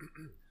Epstein.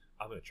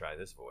 I'm going to try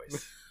this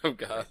voice. Oh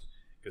god.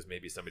 Because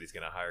maybe somebody's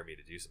going to hire me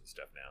to do some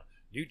stuff now.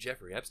 New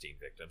Jeffrey Epstein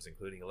victims,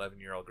 including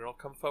 11-year-old girl,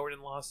 come forward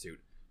in lawsuit.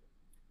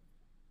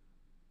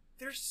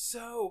 There's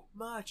so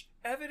much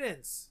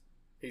evidence.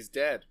 He's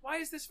dead. Why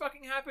is this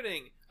fucking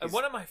happening?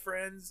 One of my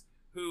friends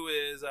who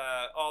is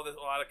a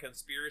lot of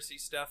conspiracy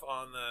stuff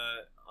on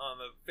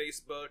the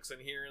Facebooks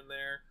and here and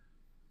there.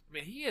 I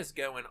mean, he is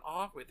going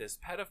off with this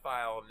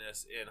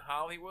pedophileness in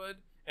Hollywood,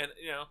 and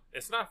you know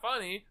it's not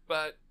funny,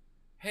 but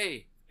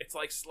hey, it's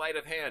like sleight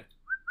of hand.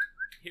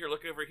 Here,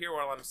 look over here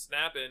while I'm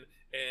snapping,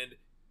 and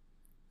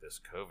this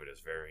COVID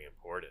is very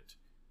important.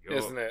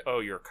 Isn't it? Oh,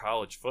 your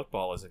college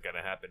football isn't going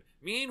to happen.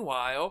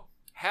 Meanwhile,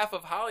 half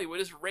of Hollywood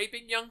is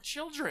raping young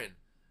children.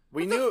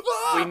 We What the knew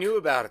fuck? we knew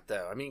about it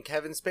though. I mean,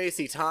 Kevin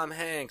Spacey, Tom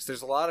Hanks.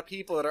 There's a lot of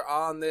people that are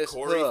on this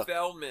Corey hook.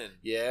 Feldman.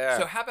 Yeah.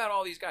 So how about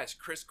all these guys?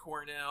 Chris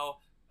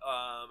Cornell.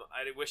 I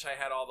wish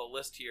I had all the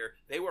list here.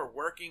 They were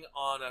working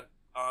on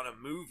a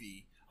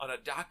movie, on a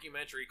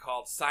documentary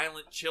called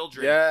Silent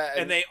Children. Yeah,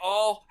 and they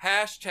all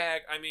hashtag,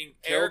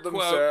 air Killed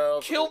quote,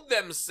 themselves. killed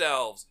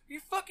themselves. Are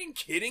you fucking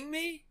kidding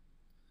me?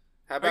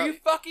 How Are about you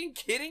fucking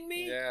kidding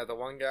me? Yeah, the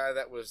one guy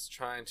that was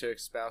trying to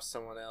espouse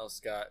someone else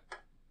got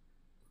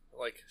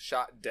like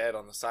shot dead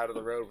on the side of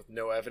the road with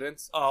no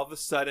evidence. All of a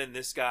sudden,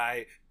 this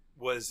guy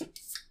was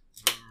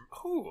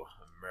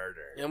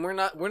murder. And we're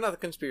not the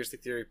conspiracy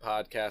theory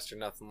podcast or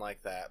nothing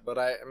like that. But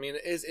I mean,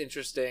 it is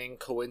interesting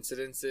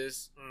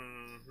coincidences.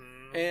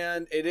 Mm-hmm.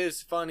 And it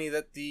is funny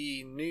that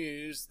the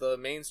news, the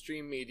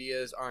mainstream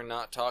medias are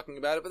not talking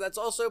about it, but that's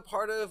also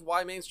part of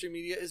why mainstream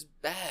media is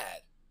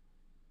bad.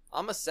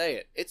 I'm gonna say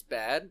it. It's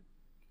bad.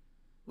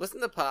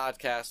 Listen to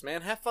podcasts,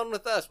 man. Have fun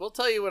with us. We'll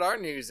tell you what our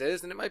news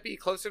is, and it might be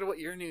closer to what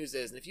your news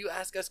is. And if you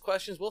ask us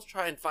questions, we'll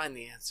try and find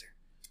the answer.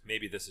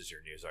 Maybe this is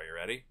your news. Are you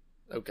ready?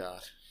 Oh,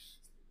 God.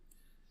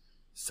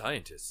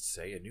 Scientists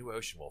say a new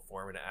ocean will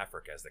form in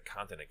Africa as the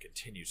continent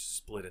continues to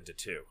split into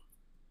two.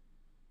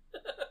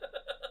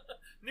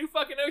 New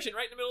fucking ocean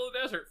right in the middle of the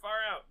desert, far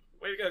out.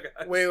 Way to go,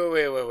 guys.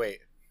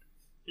 Wait.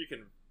 You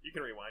can You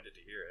can rewind it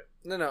to hear it.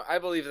 No, I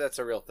believe that's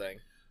a real thing.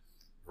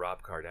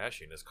 Rob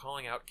Kardashian is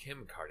calling out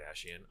Kim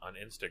Kardashian on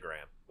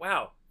Instagram.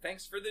 Wow,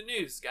 thanks for the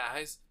news,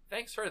 guys.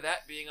 Thanks for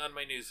that being on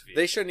my newsfeed.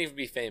 They shouldn't even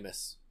be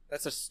famous.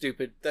 That's a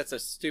stupid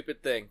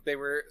thing. They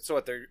were, so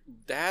what, their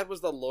dad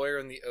was the lawyer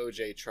in the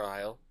OJ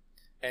trial,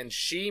 and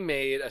she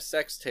made a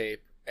sex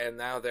tape, and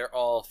now they're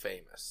all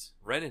famous.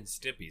 Ren and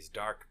Stimpy's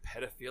dark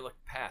pedophilic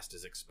past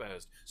is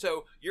exposed.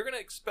 So you're gonna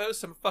expose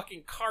some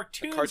fucking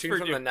cartoons From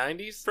the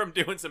 90s? from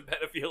doing some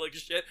pedophilic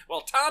shit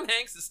while Tom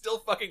Hanks is still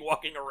fucking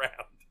walking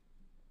around.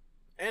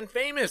 And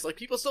famous, like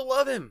people still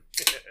love him.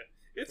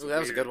 It's Ooh, that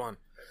was a good one.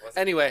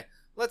 Anyway,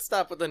 let's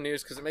stop with the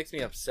news because it makes me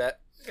upset.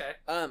 Okay.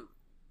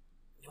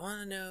 You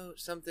want to know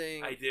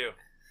something? I do.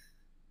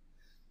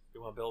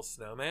 You want to build a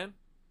snowman?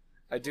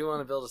 I do want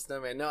to build a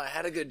snowman. No, I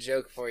had a good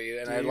joke for you,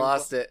 and Do I you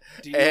lost it.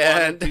 Do you want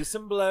And- to do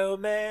some blow,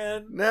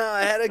 man? No,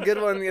 I had a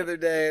good one the other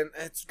day, and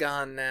it's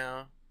gone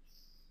now.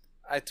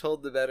 I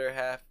told the better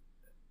half.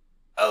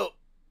 Oh!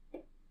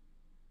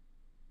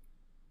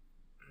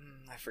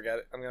 I forgot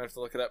it. I'm going to have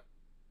to look it up,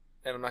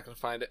 and I'm not going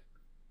to find it.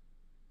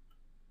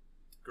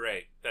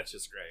 Great. That's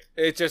just great.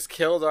 It just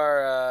killed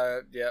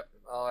our,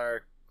 all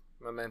our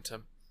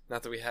momentum.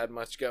 Not that we had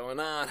much going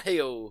on.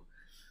 Hey-o!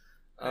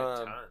 I had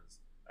tons.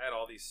 I had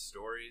all these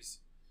stories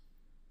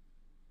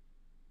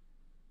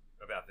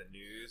about the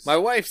news. My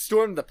wife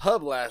stormed the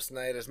pub last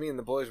night as me and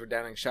the boys were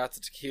downing shots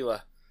of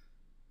tequila.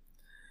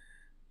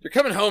 "You're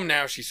coming home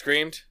now," she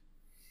screamed.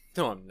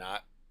 "No, I'm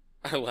not."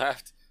 I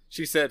laughed.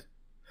 She said,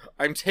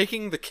 "I'm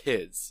taking the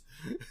kids."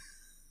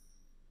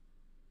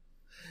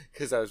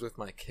 Because I was with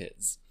my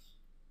kids.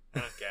 I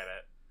don't get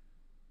it.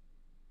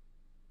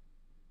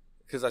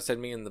 Because I said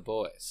me and the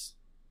boys.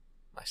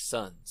 My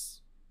sons.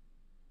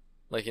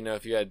 Like, you know,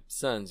 if you had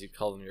sons, you'd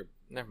call them your...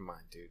 Never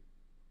mind, dude.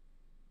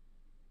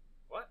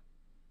 What?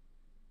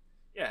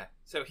 Yeah.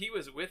 So he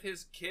was with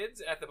his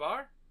kids at the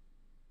bar?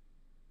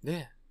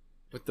 Yeah.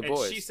 With the and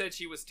boys. she said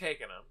she was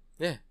taking them.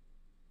 Yeah.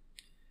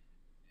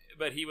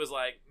 But he was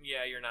like,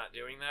 yeah, you're not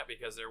doing that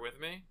because they're with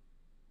me?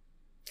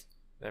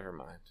 Never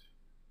mind.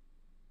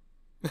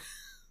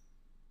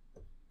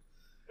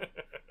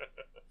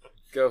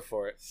 Go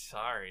for it.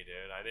 Sorry,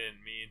 dude. I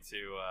didn't mean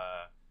to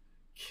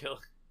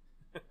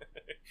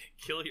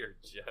kill your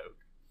joke.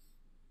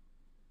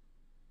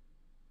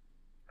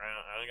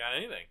 I don't got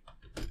anything.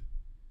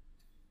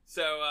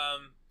 So,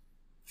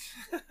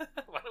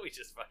 why don't we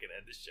just fucking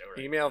end the show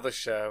right Email the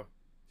show.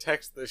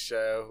 Text the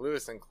show.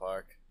 Lewis and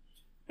Clark.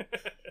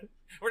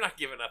 We're not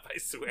giving up, I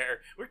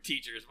swear. We're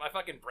teachers. My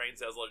fucking brain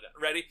cells loaded up.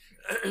 Ready?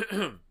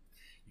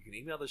 You can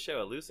email the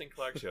show at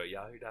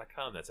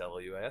lewis-and-clark-show@yahoo.com. That's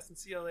LOUIS and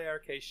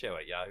CLARK show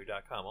at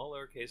yahoo.com. All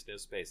lowercase, no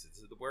space. It's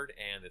the word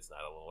and it's not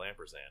a little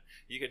ampersand.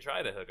 You can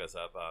try to hook us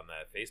up on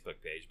that Facebook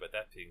page, but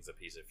that thing's a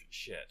piece of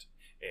shit.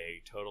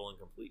 A total and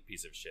complete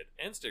piece of shit.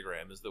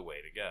 Instagram is the way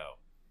to go.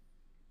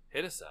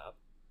 Hit us up,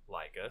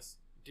 like us,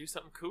 do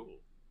something cool.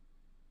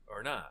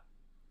 Or not.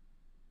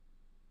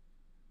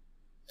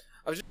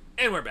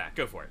 And we're back.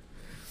 Go for it.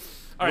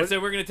 All right, What- so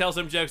we're going to tell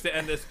some jokes to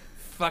end this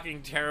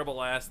fucking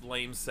terrible-ass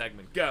lame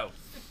segment. Go.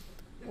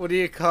 What do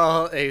you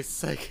call a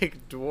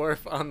psychic dwarf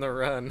on the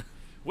run?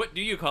 What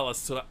do you call a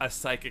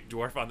psychic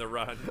dwarf on the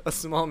run? A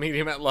small,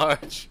 medium, at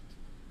large.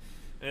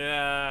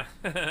 Yeah,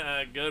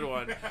 good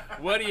one.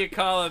 What do you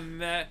call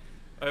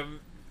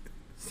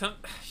some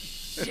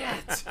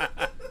shit?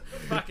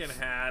 Fucking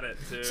had it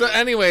too. So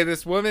anyway,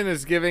 this woman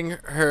is giving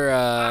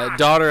her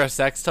daughter a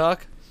sex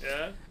talk.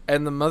 Yeah.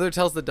 And the mother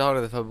tells the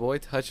daughter that if a boy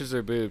touches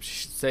her boobs, she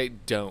should say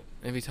don't.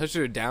 And if he touches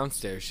her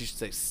downstairs, she should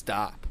say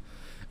stop.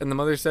 And the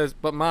mother says,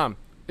 "But mom,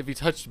 if he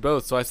touched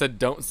both, so I said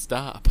don't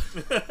stop."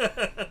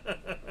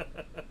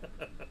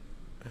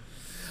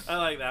 I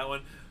like that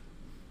one.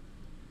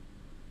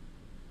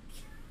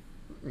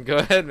 Go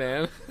ahead,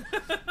 man.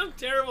 I'm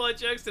terrible at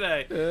jokes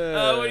today.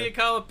 Uh. What do you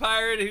call a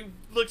pirate who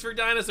looks for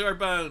dinosaur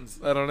bones?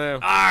 I don't know.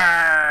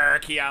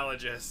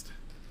 Archaeologist.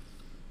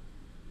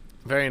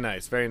 Very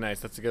nice, very nice.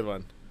 That's a good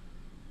one.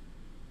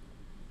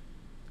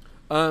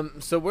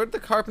 So where'd the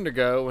carpenter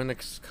go when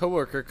his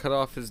coworker cut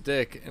off his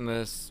dick in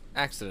this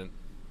accident?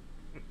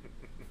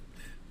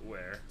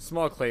 Where?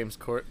 Small claims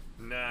court.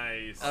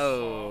 Nice.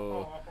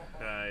 Oh.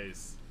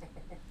 Nice.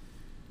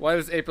 Why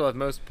does April have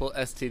multiple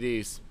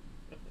STDs?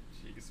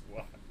 Jeez,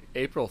 why?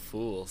 April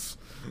Fools.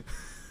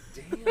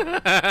 Damn.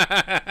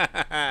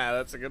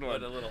 That's a good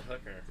What a one. little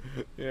hooker.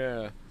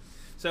 Yeah.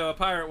 So a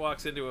pirate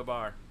walks into a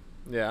bar,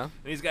 Yeah. and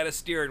he's got a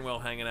steering wheel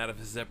hanging out of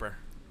his zipper.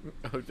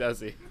 Oh, does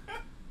he?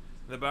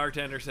 The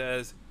bartender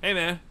says, "Hey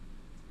man,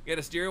 you got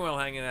a steering wheel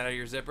hanging out of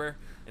your zipper?"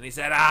 And he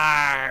said,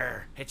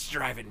 "Arr, it's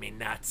driving me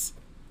nuts."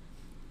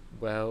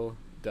 Well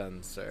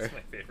done, sir. That's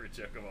my favorite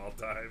joke of all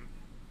time.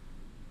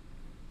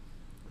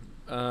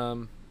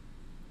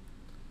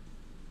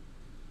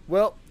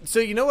 Well, so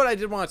you know what I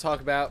did want to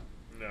talk about?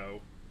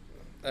 No.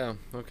 Oh,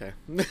 okay.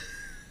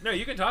 No,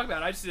 you can talk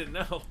about it. I just didn't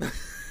know.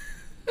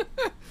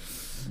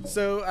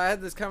 So I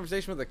had this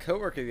conversation with a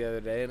coworker the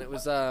other day, and it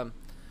was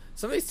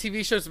some of these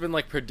TV shows have been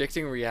like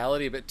predicting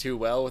reality a bit too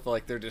well with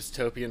like their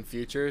dystopian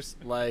futures.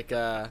 Like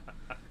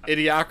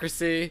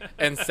Idiocracy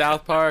and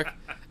South Park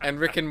and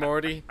Rick and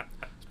Morty.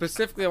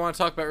 Specifically, I want to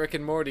talk about Rick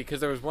and Morty because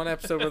there was one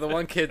episode where the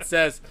one kid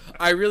says,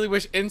 I really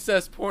wish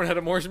incest porn had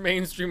a more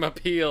mainstream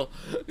appeal.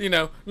 You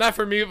know, not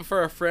for me, but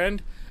for a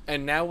friend.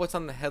 And now what's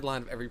on the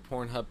headline of every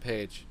Pornhub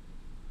page?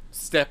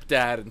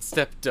 Stepdad and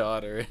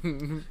stepdaughter.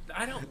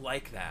 I don't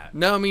like that.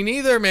 No, me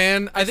neither,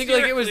 man. I think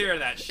like it was clear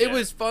that shit. it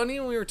was funny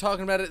when we were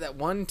talking about it that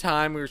one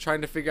time. We were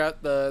trying to figure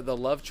out the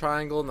love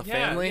triangle in the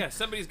family. Yeah,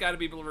 somebody's got to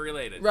be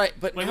related. Right,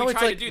 but When now we it's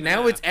tried to like do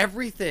now that- it's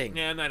everything.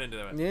 Yeah, I'm not into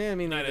it. Yeah,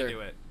 me Not neither. into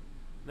it.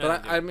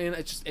 But I mean,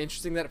 it's just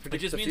interesting that it It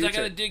predicts just the means future.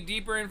 I gotta dig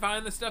deeper and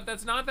find the stuff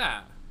that's not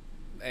that.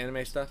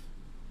 Anime stuff,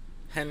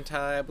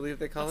 hentai, I believe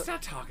they call Let's it.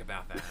 not talk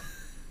about that.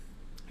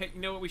 Hey, you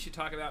know what we should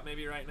talk about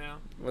maybe right now?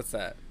 What's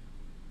that?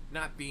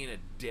 Not being a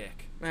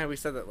dick. Man, we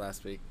said that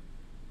last week.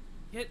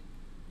 Yet,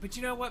 but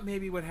you know what?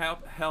 Maybe would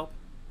help.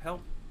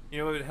 You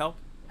know what would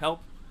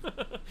help?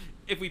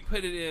 If we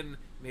put it in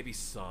maybe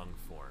song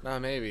form. No,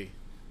 maybe.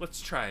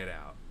 Let's try it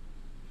out.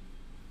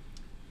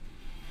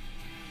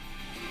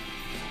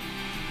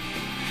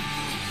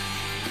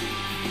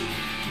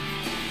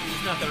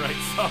 It's not the right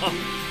song.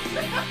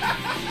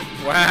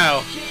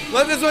 Wow.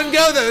 Let this one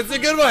go though. It's a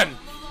good one.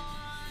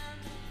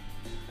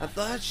 I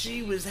thought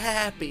she was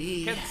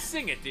happy, Can't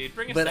sing it, dude.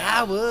 Bring us but I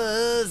down.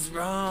 was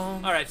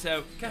wrong. All right,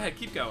 so go ahead,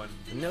 keep going.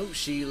 No,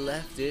 she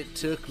left. It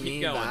took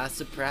me going. by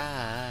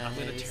surprise. I'm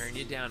gonna turn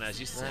you down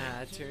as you sing.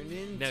 I turned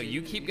into. No,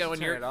 you keep going.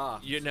 Turn it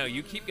off. No,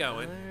 you keep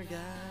going. Other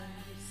guys.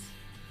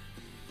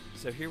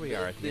 So here we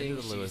are at the end of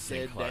the Thing Lewis she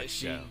and said Clark that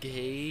show. She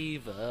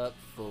gave up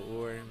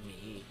for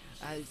me.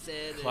 I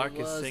said Clark it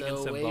is was singing a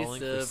some waste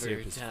Bowling for of Soup, her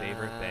his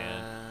favorite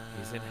band.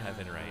 He's in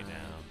heaven right now.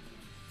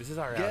 This is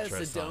our Guess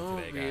outro I song don't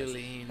today, guys.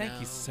 really Thank you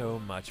know so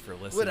much for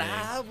listening. what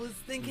I was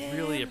thinking.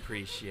 Really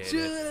appreciate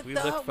Should've it. We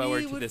thought look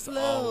forward we to would this all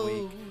flow,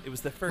 week. It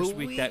was the first but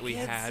week that we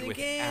kept had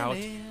sinking without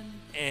in.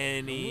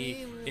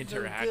 any We were so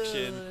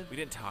interaction. good. We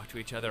didn't talk to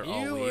each other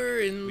all You week. were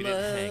in We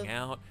didn't love hang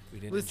out. We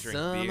didn't with drink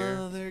some beer.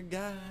 other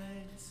guys,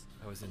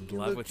 I was in You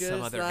love look with some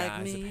just other like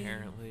guys, me.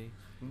 apparently.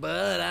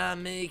 but I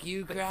make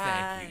you But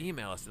cry. thank you.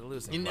 Email us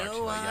at You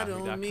know I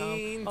don't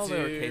mean all to.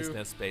 lowercase,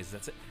 no spaces.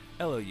 That's it.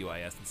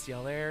 LOUIS and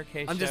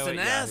CLARK I'm just show an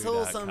at asshole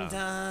yahoo.com.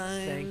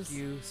 sometimes. Thank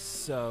you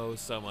so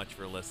much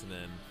for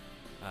listening.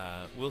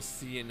 We'll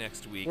see you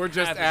next week. We're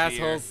just Have a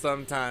beer. assholes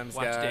sometimes,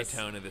 Watch guys.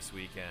 Daytona this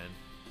weekend.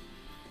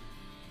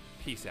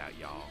 Peace out,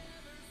 y'all.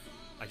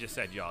 I just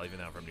said y'all, even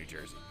though I'm from New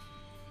Jersey.